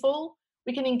fearful,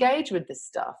 we can engage with this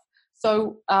stuff.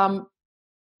 So I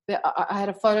had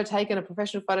a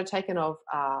professional photo taken of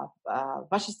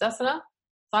Vashisthasana,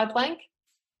 side plank,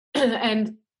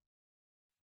 and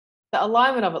the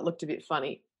alignment of it looked a bit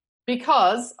funny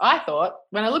because I thought,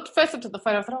 when I looked at the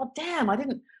photo, I thought, oh, damn,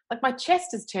 my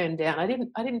chest is turned down. I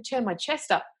didn't turn my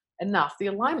chest up enough. The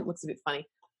alignment looks a bit funny.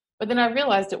 But then I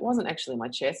realized it wasn't actually my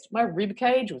chest. My rib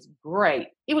cage was great.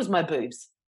 It was my boobs.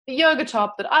 The yoga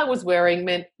top that I was wearing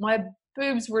meant my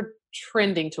boobs were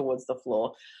trending towards the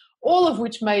floor, all of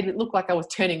which made it look like I was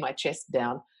turning my chest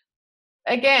down.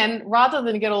 Again, rather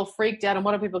than get all freaked out and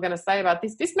what are people going to say about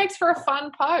this makes for a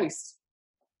fun post.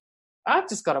 I've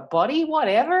just got a body,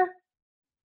 whatever.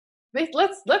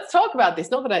 Let's talk about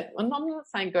this. I'm not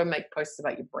saying go make posts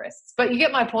about your breasts, but you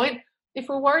get my point. If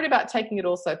we're worried about taking it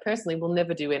all so personally, we'll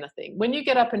never do anything. When you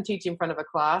get up and teach in front of a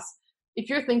class, if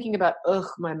you're thinking about,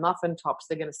 my muffin tops,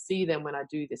 they're going to see them when I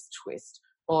do this twist,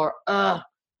 or I've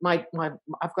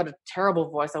got a terrible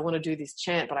voice, I want to do this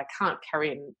chant, but I can't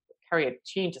carry a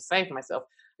tune to save myself.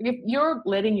 If you're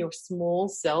letting your small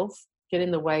self get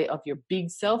in the way of your big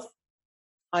self,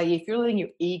 i.e. if you're letting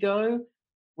your ego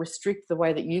restrict the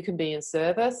way that you can be in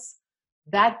service,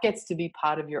 that gets to be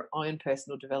part of your own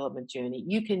personal development journey.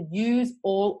 You can use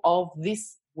all of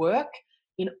this work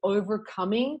in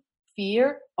overcoming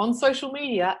fear on social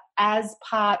media as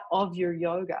part of your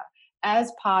yoga,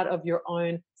 as part of your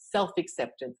own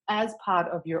self-acceptance, as part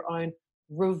of your own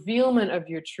revealment of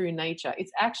your true nature.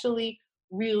 It's actually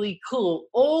really cool.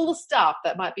 All the stuff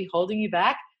that might be holding you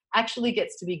back actually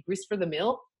gets to be grist for the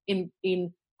mill in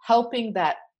helping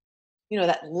that,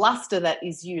 that luster that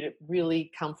is you to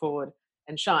really come forward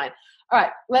and shine. All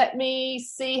right, let me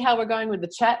see how we're going with the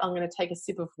chat. I'm going to take a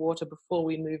sip of water before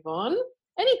we move on.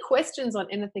 Any questions on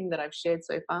anything that I've shared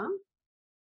so far?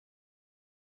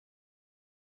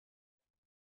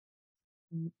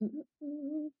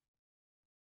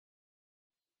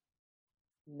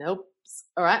 Nope.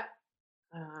 All right.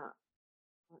 Let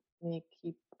me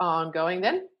keep on going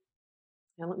then.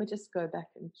 Now let me just go back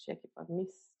and check if I've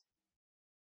missed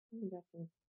any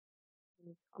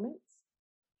comments.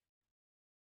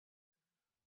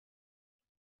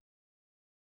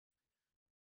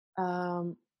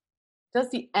 Does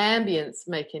the ambience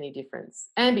make any difference?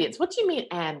 Ambience. What do you mean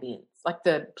ambience? Like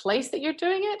the place that you're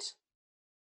doing it?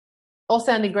 All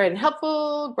sounding great and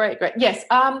helpful. Great. Yes.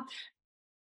 I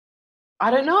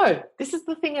don't know. This is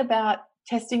the thing about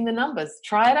testing the numbers.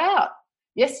 Try it out.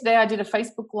 Yesterday I did a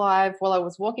Facebook Live while I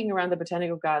was walking around the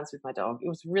botanical gardens with my dog. It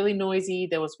was really noisy.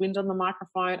 There was wind on the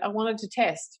microphone. I wanted to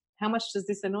test. How much does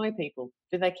this annoy people?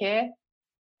 Do they care?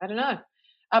 I don't know.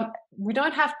 We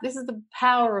don't have, this is the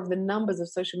power of the numbers of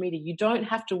social media. You don't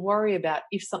have to worry about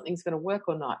if something's going to work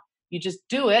or not. You just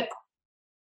do it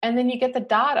and then you get the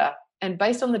data. And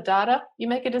based on the data, you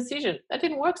make a decision. That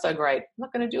didn't work so great. I'm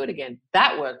not going to do it again.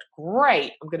 That worked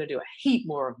great. I'm going to do a heap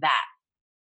more of that.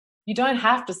 You don't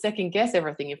have to second guess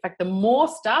everything. In fact, the more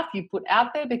stuff you put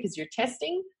out there because you're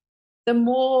testing, the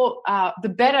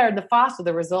better and the faster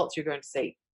the results you're going to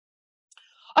see.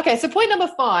 Okay, so point number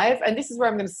 5, and this is where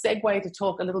I'm going to segue to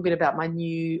talk a little bit about my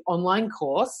new online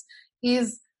course,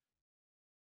 is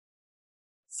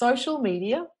social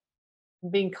media,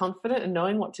 being confident and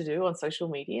knowing what to do on social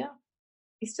media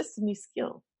is just a new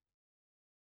skill.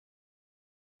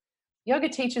 Yoga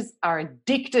teachers are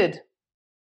addicted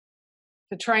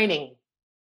to training.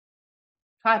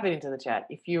 Type it into the chat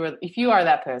if you are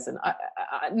that person.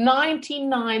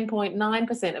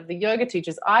 99.9% of the yoga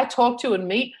teachers I talk to and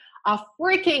meet are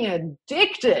freaking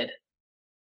addicted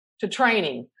to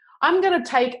training. I'm going to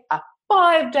take a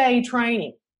 5-day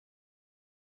training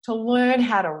to learn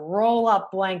how to roll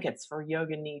up blankets for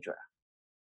yoga nidra.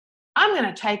 I'm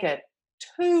going to take a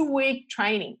 2-week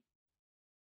training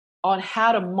on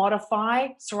how to modify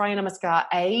Surya Namaskar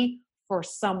A for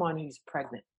someone who's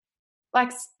pregnant.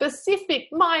 Like specific,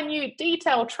 minute,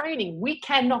 detailed training. We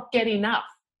cannot get enough.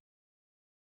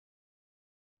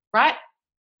 Right?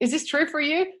 Is this true for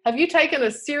you? Have you taken a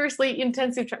seriously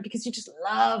intensive training because you just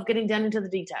love getting down into the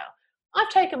detail? I've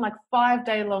taken like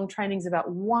 5-day long trainings about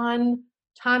one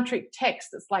tantric text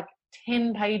that's like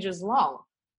 10 pages long.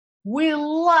 We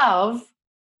love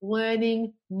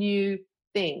learning new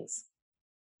things.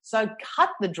 So cut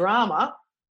the drama,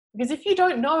 because if you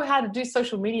don't know how to do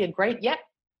social media great yet,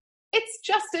 it's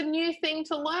just a new thing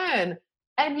to learn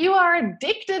and you are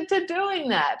addicted to doing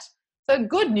that. So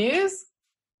good news,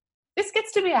 this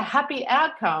gets to be a happy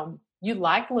outcome. You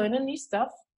like learning new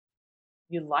stuff.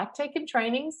 You like taking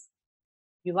trainings.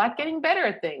 You like getting better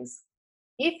at things.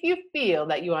 If you feel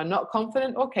that you are not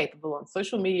confident or capable on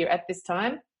social media at this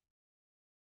time,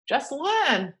 just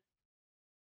learn.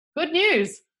 Good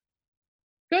news.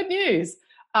 Good news.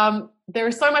 There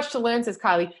is so much to learn, says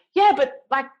Kylie. Yeah, but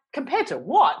like compared to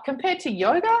what? Compared to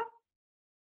yoga?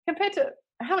 Compared to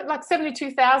how like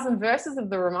 72,000 verses of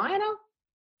the Ramayana?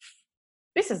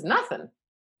 This is nothing.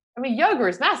 I mean, yoga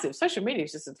is massive. Social media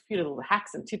is just a few little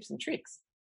hacks and tips and tricks.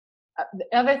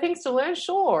 Are there things to learn?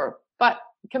 Sure. But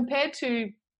compared to,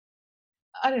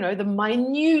 I don't know, the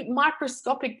minute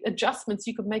microscopic adjustments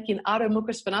you could make in Adho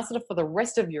Mukha Svanasana for the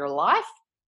rest of your life?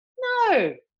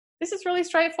 No. This is really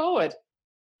straightforward.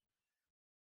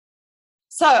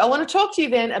 So I want to talk to you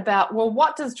then about, well,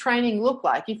 what does training look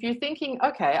like? If you're thinking,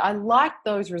 okay, I like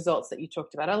those results that you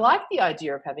talked about. I like the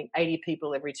idea of having 80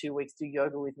 people every 2 weeks do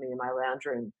yoga with me in my lounge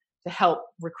room to help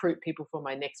recruit people for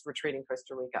my next retreat in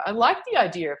Costa Rica. I like the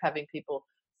idea of having people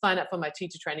sign up for my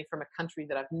teacher training from a country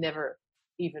that I've never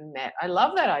even met. I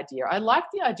love that idea. I like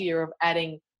the idea of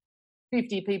adding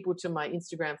 50 people to my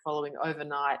Instagram following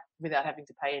overnight without having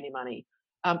to pay any money.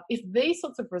 If these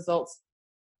sorts of results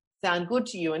sound good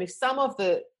to you, and if some of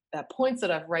the points that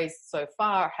I've raised so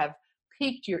far have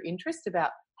piqued your interest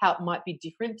about how it might be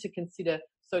different to consider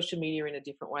social media in a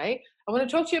different way, I want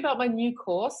to talk to you about my new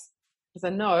course, because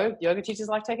I know yoga teachers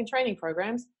like taking training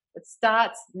programs. It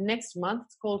starts next month.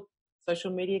 It's called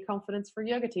Social Media Confidence for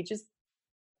Yoga Teachers. It's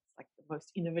like the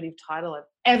most innovative title I've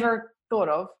ever thought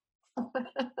of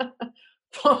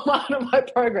for one of my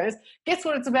programs. Guess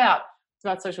what it's about? It's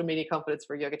about social media confidence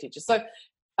for yoga teachers. So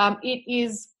it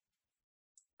is,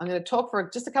 I'm going to talk for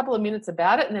just a couple of minutes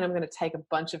about it, and then I'm going to take a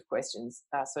bunch of questions.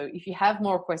 So if you have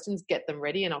more questions, get them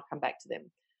ready and I'll come back to them.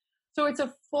 So it's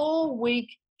a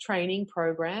 4-week training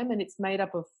program, and it's made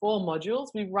up of 4 modules.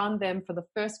 We run them for the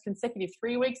first consecutive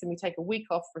 3 weeks, and we take a week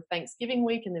off for Thanksgiving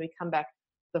week, and then we come back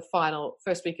the final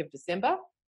first week of December.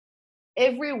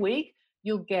 Every week,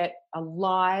 you'll get a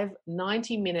live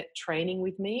 90-minute training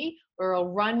with me where I'll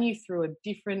run you through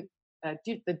the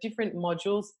different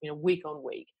modules, week on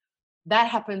week. That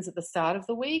happens at the start of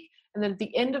the week. And then at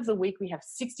the end of the week, we have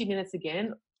 60 minutes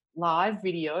again, live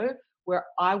video, where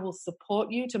I will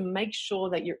support you to make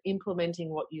sure that you're implementing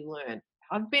what you learn.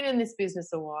 I've been in this business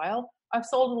a while. I've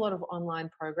sold a lot of online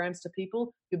programs to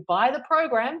people who buy the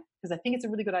program because I think it's a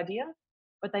really good idea,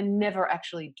 but they never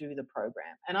actually do the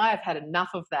program. And I have had enough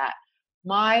of that.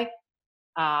 My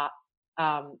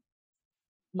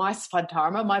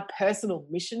svadharma, my personal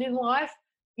mission in life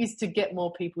is to get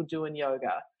more people doing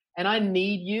yoga. And I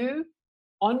need you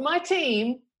on my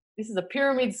team. This is a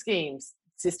pyramid scheme,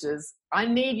 sisters. I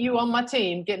need you on my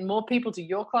team, getting more people to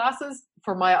your classes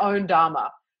for my own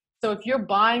dharma. So if you're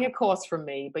buying a course from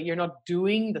me, but you're not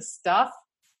doing the stuff,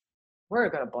 we're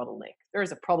got a bottleneck. There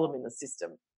is a problem in the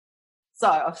system. So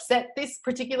I've set this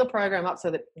particular program up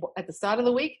so that at the start of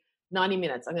the week, 90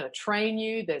 minutes, I'm going to train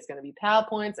you. There's going to be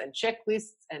PowerPoints and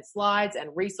checklists and slides and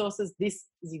resources. This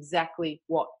is exactly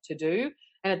what to do.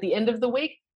 And at the end of the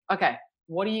week, okay,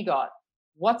 what do you got?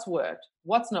 What's worked?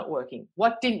 What's not working?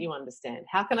 What didn't you understand?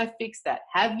 How can I fix that?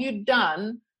 Have you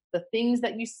done the things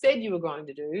that you said you were going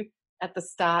to do at the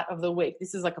start of the week?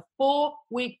 This is like a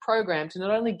 4-week program to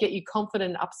not only get you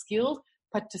confident and upskilled,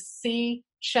 but to see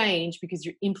change because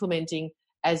you're implementing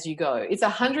as you go. It's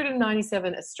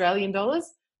 197 Australian dollars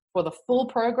for the full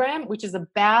program, which is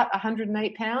about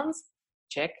 108 pounds.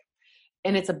 Check.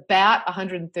 And it's about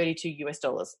 132 US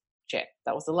dollars. Check.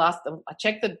 That was the last, I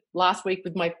checked the last week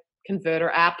with my converter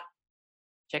app.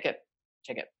 Check it,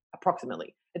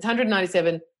 approximately. It's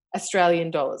 197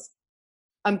 Australian dollars.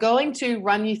 I'm going to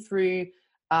run you through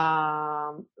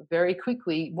very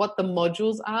quickly what the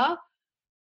modules are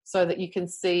so that you can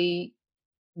see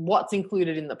what's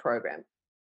included in the program.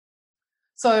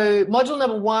 So module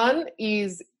number 1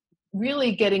 is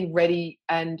really getting ready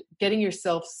and getting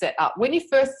yourself set up. When you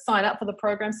first sign up for the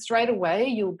program, straight away,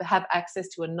 you'll have access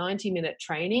to a 90-minute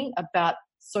training about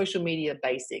social media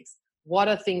basics. What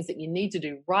are things that you need to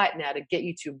do right now to get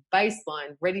you to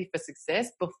baseline ready for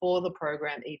success before the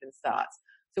program even starts?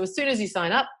 So as soon as you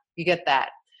sign up, you get that.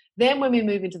 Then when we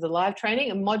move into the live training,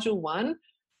 in module 1,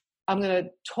 I'm going to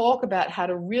talk about how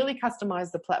to really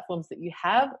customize the platforms that you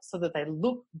have so that they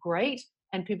look great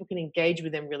and people can engage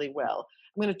with them really well.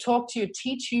 I'm going to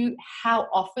teach you how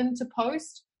often to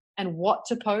post and what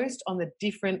to post on the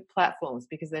different platforms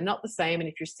because they're not the same. And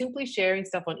if you're simply sharing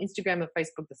stuff on Instagram and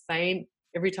Facebook the same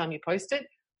every time you post it,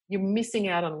 you're missing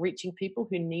out on reaching people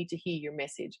who need to hear your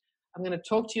message. I'm going to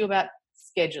talk to you about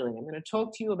scheduling. I'm going to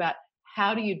talk to you about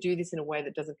how do you do this in a way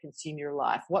that doesn't consume your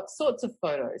life? What sorts of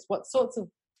photos, what sorts of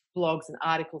blogs and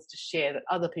articles to share that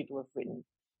other people have written?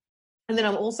 And then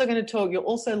I'm also going to talk, you'll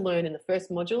also learn in the first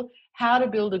module, how to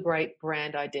build a great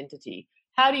brand identity.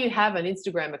 How do you have an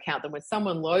Instagram account that when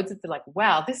someone loads it, they're like,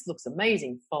 wow, this looks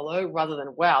amazing, follow, rather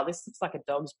than, wow, this looks like a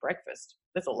dog's breakfast.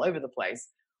 That's all over the place.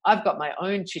 I've got my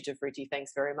own chitta fritti,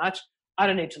 thanks very much. I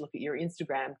don't need to look at your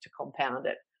Instagram to compound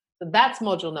it. So that's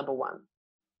module number 1.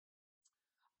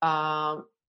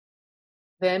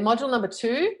 Then module number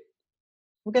 2,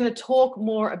 we're going to talk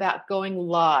more about going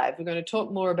live. We're going to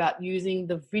talk more about using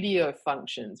the video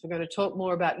functions. We're going to talk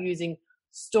more about using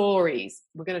stories.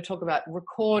 We're going to talk about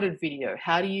recorded video.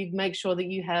 How do you make sure that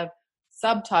you have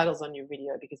subtitles on your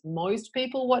video? Because most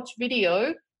people watch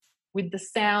video with the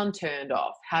sound turned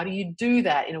off. How do you do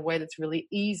that in a way that's really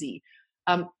easy?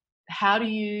 How do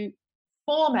you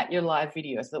format your live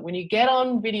video so that when you get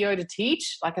on video to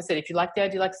teach, like I said, if you like the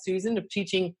idea like Susan of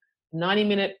teaching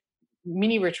 90-minute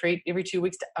mini retreat every 2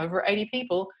 weeks to over 80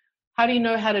 people, how do you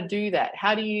know how to do that?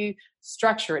 How do you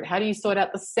structure it? How do you sort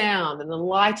out the sound and the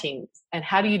lighting? And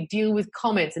how do you deal with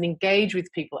comments and engage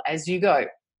with people as you go?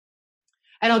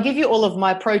 And I'll give you all of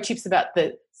my pro tips about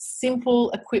the simple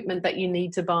equipment that you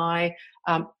need to buy,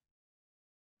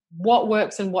 what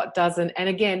works and what doesn't, and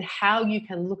again, how you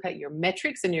can look at your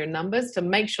metrics and your numbers to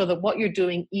make sure that what you're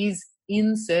doing is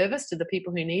in service to the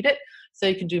people who need it, so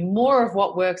you can do more of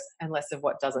what works and less of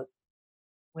what doesn't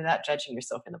without judging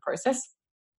yourself in the process.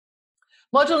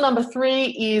 Module number 3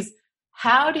 is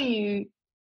how do you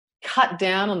cut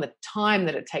down on the time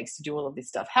that it takes to do all of this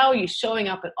stuff? How are you showing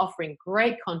up and offering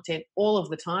great content all of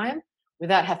the time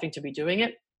without having to be doing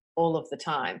it all of the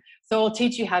time? So I'll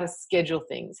teach you how to schedule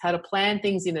things, how to plan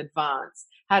things in advance,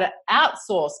 how to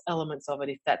outsource elements of it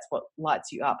if that's what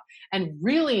lights you up, and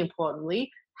really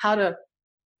importantly, how to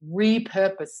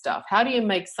repurpose stuff. How do you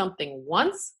make something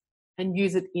once and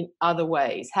use it in other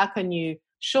ways? How can you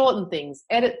shorten things,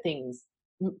 edit things,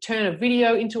 turn a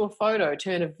video into a photo,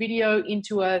 turn a video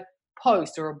into a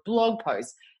post or a blog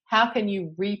post? How can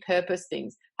you repurpose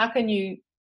things? How can you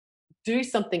do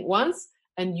something once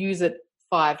and use it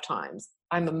 5 times?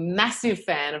 I'm a massive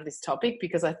fan of this topic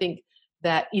because I think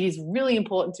that it is really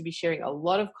important to be sharing a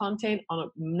lot of content on a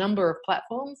number of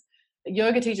platforms.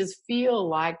 Yoga teachers feel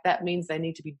like that means they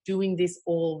need to be doing this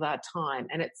all the time,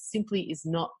 and it simply is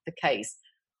not the case.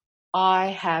 I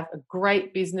have a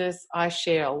great business. I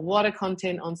share a lot of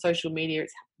content on social media.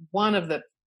 It's one of the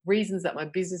reasons that my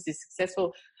business is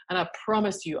successful, and I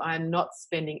promise you I am not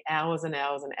spending hours and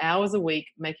hours and hours a week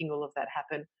making all of that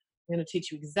happen. I'm going to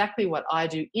teach you exactly what I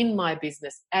do in my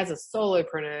business as a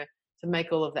solopreneur to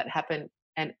make all of that happen,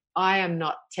 and I am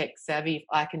not tech savvy. If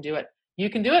I can do it,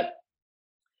 you can do it.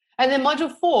 And then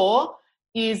module 4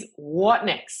 is what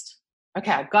next?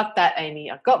 Okay, I got that, Amy.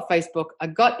 I've got Facebook. I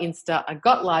got Insta. I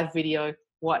got live video.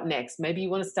 What next? Maybe you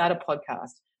want to start a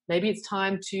podcast. Maybe it's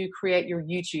time to create your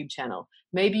YouTube channel.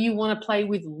 Maybe you want to play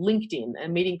with LinkedIn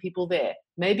and meeting people there.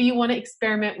 Maybe you want to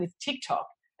experiment with TikTok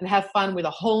and have fun with a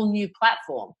whole new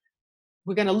platform.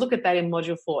 We're going to look at that in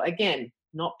module 4. Again,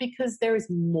 not because there is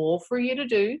more for you to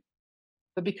do,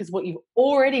 but because what you've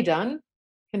already done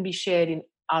can be shared in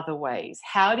other ways.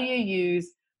 How do you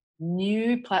use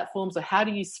new platforms, or how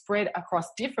do you spread across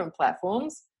different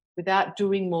platforms without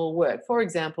doing more work? For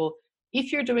example,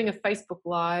 if you're doing a Facebook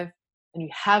Live and you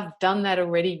have done that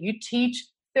already, you teach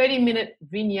 30-minute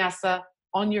vinyasa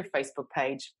on your Facebook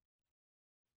page.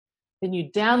 Then you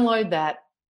download that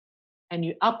and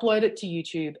you upload it to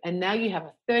YouTube, and now you have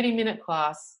a 30-minute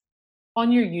class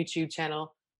on your YouTube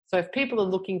channel. So if people are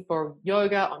looking for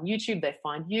yoga on YouTube, they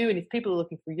find you. And if people are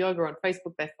looking for yoga on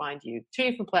Facebook, they find you.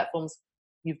 2 different platforms.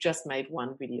 You've just made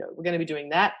 1 video. We're going to be doing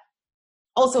that.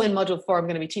 Also in module 4, I'm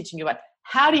going to be teaching you about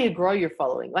how do you grow your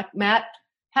following. Like Matt,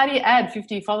 how do you add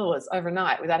 50 followers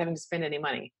overnight without having to spend any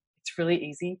money? It's really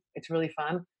easy. It's really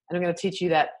fun. And I'm going to teach you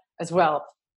that as well.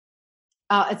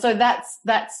 And so that's,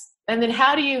 and then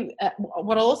how do you,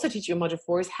 what I'll also teach you in module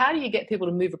 4 is how do you get people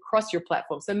to move across your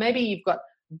platform? So maybe you've got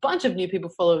a bunch of new people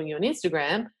following you on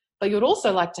Instagram, but you'd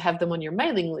also like to have them on your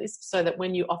mailing list so that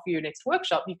when you offer your next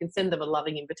workshop, you can send them a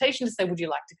loving invitation to say, would you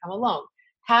like to come along?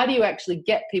 How do you actually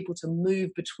get people to move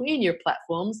between your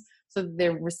platforms so that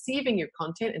they're receiving your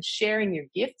content and sharing your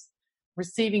gifts,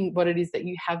 receiving what it is that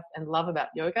you have and love about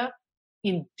yoga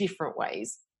in different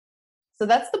ways? So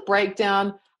that's the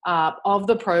breakdown of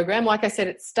the program. Like I said,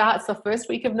 it starts the first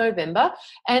week of November,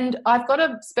 and I've got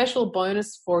a special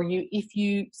bonus for you if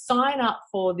you sign up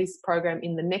for this program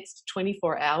in the next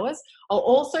 24 hours. I'll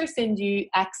also send you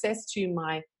access to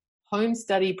my home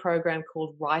study program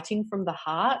called Writing from the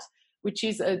Heart, which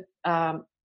is it's a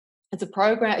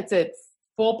program. It's a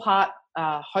 4-part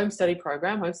home study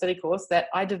course that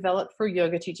I developed for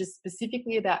yoga teachers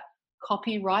specifically about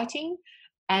copywriting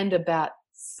and about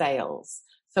sales.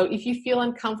 So if you feel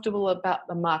uncomfortable about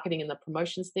the marketing and the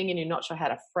promotions thing and you're not sure how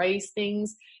to phrase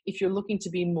things, if you're looking to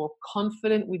be more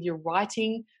confident with your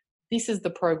writing, this is the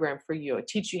program for you. I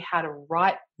teach you how to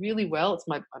write really well.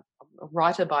 I'm a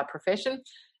writer by profession.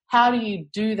 How do you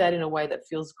do that in a way that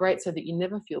feels great so that you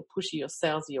never feel pushy or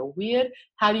salesy or weird?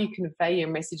 How do you convey your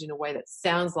message in a way that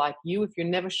sounds like you? If you're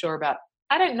never sure about,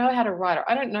 I don't know how to write, or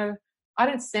I don't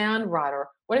sound right, or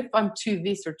what if I'm too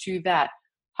this or too that?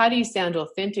 How do you sound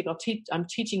authentic? I'm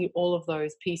teaching you all of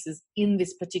those pieces in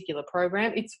this particular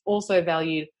program. It's also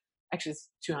valued, actually it's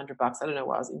 $200. I don't know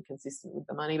why I was inconsistent with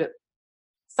the money, but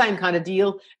same kind of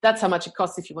deal. That's how much it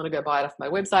costs if you want to go buy it off my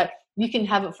website. You can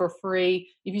have it for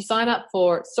free if you sign up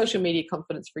for Social Media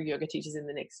Confidence for Yoga Teachers in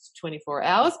the next 24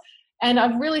 hours. And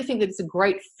I really think that it's a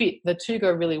great fit. The two go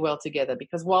really well together,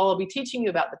 because while I'll be teaching you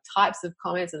about the types of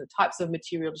comments and the types of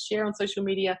material to share on social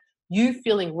media, you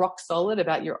feeling rock solid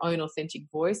about your own authentic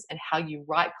voice and how you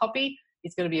write copy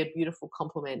is going to be a beautiful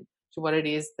complement to what it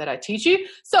is that I teach you.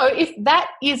 So if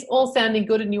that is all sounding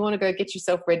good and you want to go get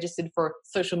yourself registered for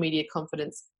Social Media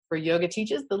Confidence for Yoga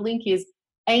Teachers, the link is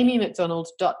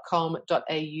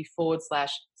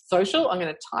amymcdonald.com.au/social. I'm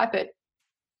going to type it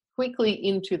quickly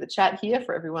into the chat here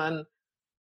for everyone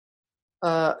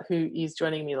who is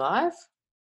joining me live.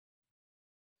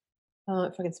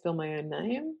 If I can spell my own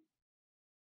name.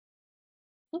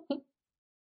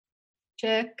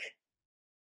 Check.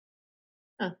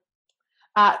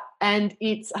 And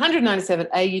it's 197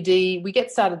 AUD. We get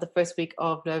started the first week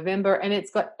of November, and it's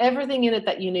got everything in it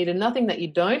that you need and nothing that you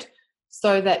don't,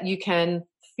 so that you can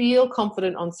feel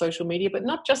confident on social media, but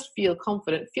not just feel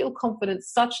confident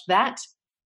such that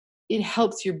it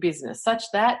helps your business, such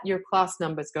that your class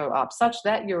numbers go up, such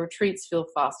that your retreats feel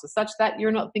faster, such that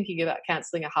you're not thinking about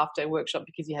cancelling a half-day workshop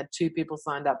because you had 2 people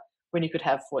signed up when you could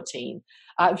have 14.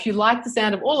 If you like the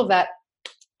sound of all of that,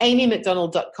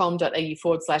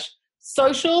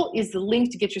 amymcdonald.com.au/social is the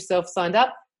link to get yourself signed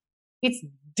up. It's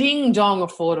ding dong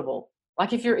affordable.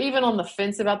 Like, if you're even on the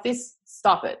fence about this,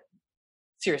 stop it.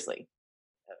 Seriously.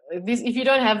 If you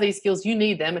don't have these skills, you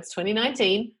need them. It's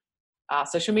 2019.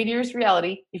 Social media is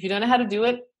reality. If you don't know how to do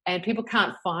it and people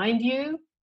can't find you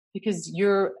because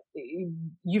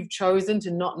you've chosen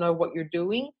to not know what you're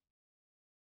doing,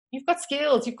 you've got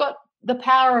skills. You've got the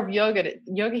power of yoga.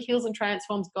 Yoga heals and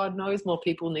transforms. God knows more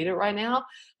people need it right now.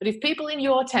 But if people in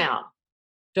your town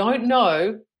don't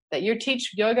know that you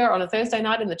teach yoga on a Thursday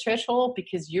night in the church hall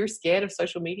because you're scared of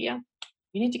social media,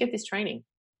 you need to get this training.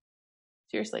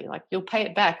 Seriously, like, you'll pay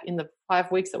it back in the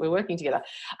 5 weeks that we're working together.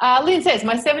 Lynn says,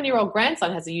 my 7-year-old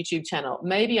grandson has a YouTube channel.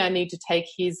 Maybe I need to take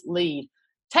his lead.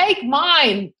 Take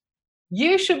mine.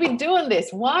 You should be doing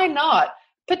this. Why not?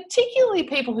 Particularly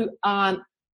people who aren't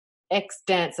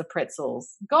ex-dancer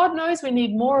pretzels. God knows we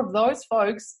need more of those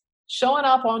folks showing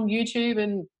up on YouTube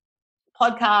and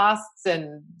podcasts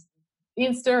and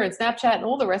Insta and Snapchat and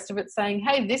all the rest of it, saying,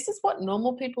 hey, this is what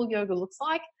normal people yoga looks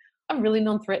like. I'm really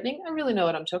non-threatening. I really know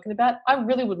what I'm talking about. I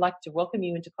really would like to welcome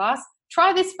you into class.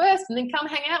 Try this first and then come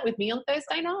hang out with me on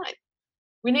Thursday night.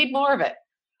 We need more of it.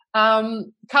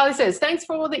 Carly says, thanks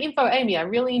for all the info, Amy. I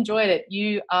really enjoyed it.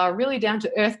 You are really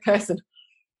down-to-earth person.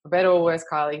 For better or worse,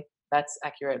 Kylie, that's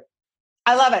accurate.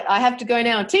 I love it. I have to go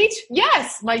now and teach.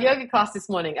 Yes, my yoga class this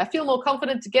morning. I feel more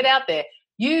confident to get out there.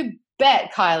 You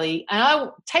bet, Kylie. And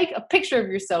I'll take a picture of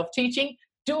yourself teaching.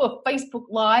 Do a Facebook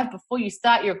Live before you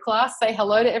start your class. Say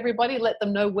hello to everybody. Let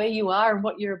them know where you are and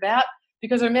what you're about.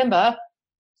 Because remember,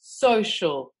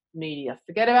 social media.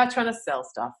 Forget about trying to sell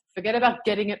stuff. Forget about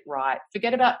getting it right.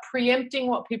 Forget about preempting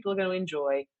what people are going to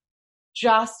enjoy.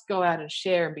 Just go out and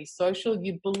share and be social.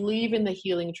 You believe in the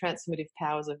healing, transformative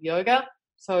powers of yoga.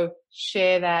 So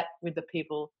share that with the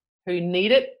people who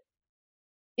need it.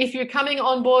 If you're coming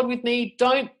on board with me,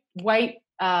 don't wait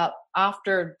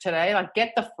after today. Like,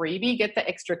 get the freebie, get the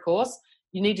extra course.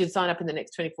 You need to sign up in the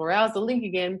next 24 hours. The link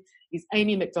again is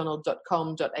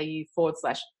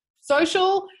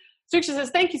amymcdonald.com.au/social. Striksha says,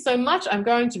 thank you so much. I'm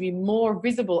going to be more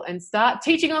visible and start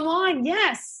teaching online.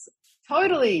 Yes,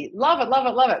 totally. Love it, love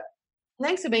it, love it.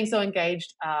 Thanks for being so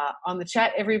engaged on the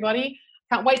chat, everybody.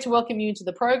 Can't wait to welcome you into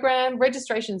the program.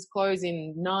 Registrations close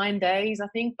in 9 days, I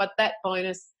think, but that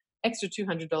bonus extra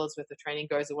 $200 worth of training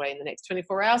goes away in the next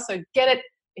 24 hours. So get it.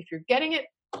 If you're getting it,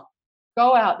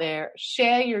 go out there,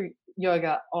 share your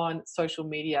yoga on social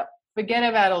media. Forget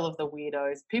about all of the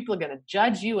weirdos. People are going to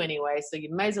judge you anyway, so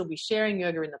you may as well be sharing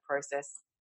yoga in the process.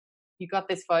 You got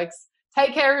this, folks.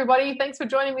 Take care, everybody. Thanks for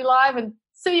joining me live, and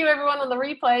see you, everyone, on the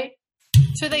replay.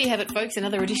 So there you have it, folks,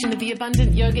 another edition of the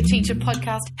Abundant Yoga Teacher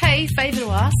podcast. Hey, favour to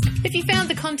ask, if you found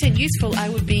the content useful, I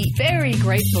would be very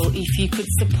grateful if you could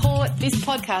support this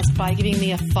podcast by giving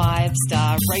me a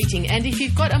 5-star rating. And if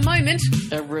you've got a moment,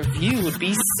 a review would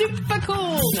be super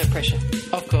cool. No pressure,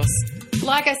 of course.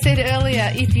 Like I said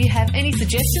earlier, if you have any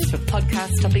suggestions for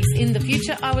podcast topics in the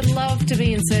future, I would love to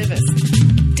be in service.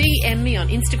 DM me on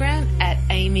Instagram at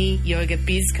Amy Yoga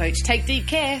Biz Coach. Take deep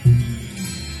care.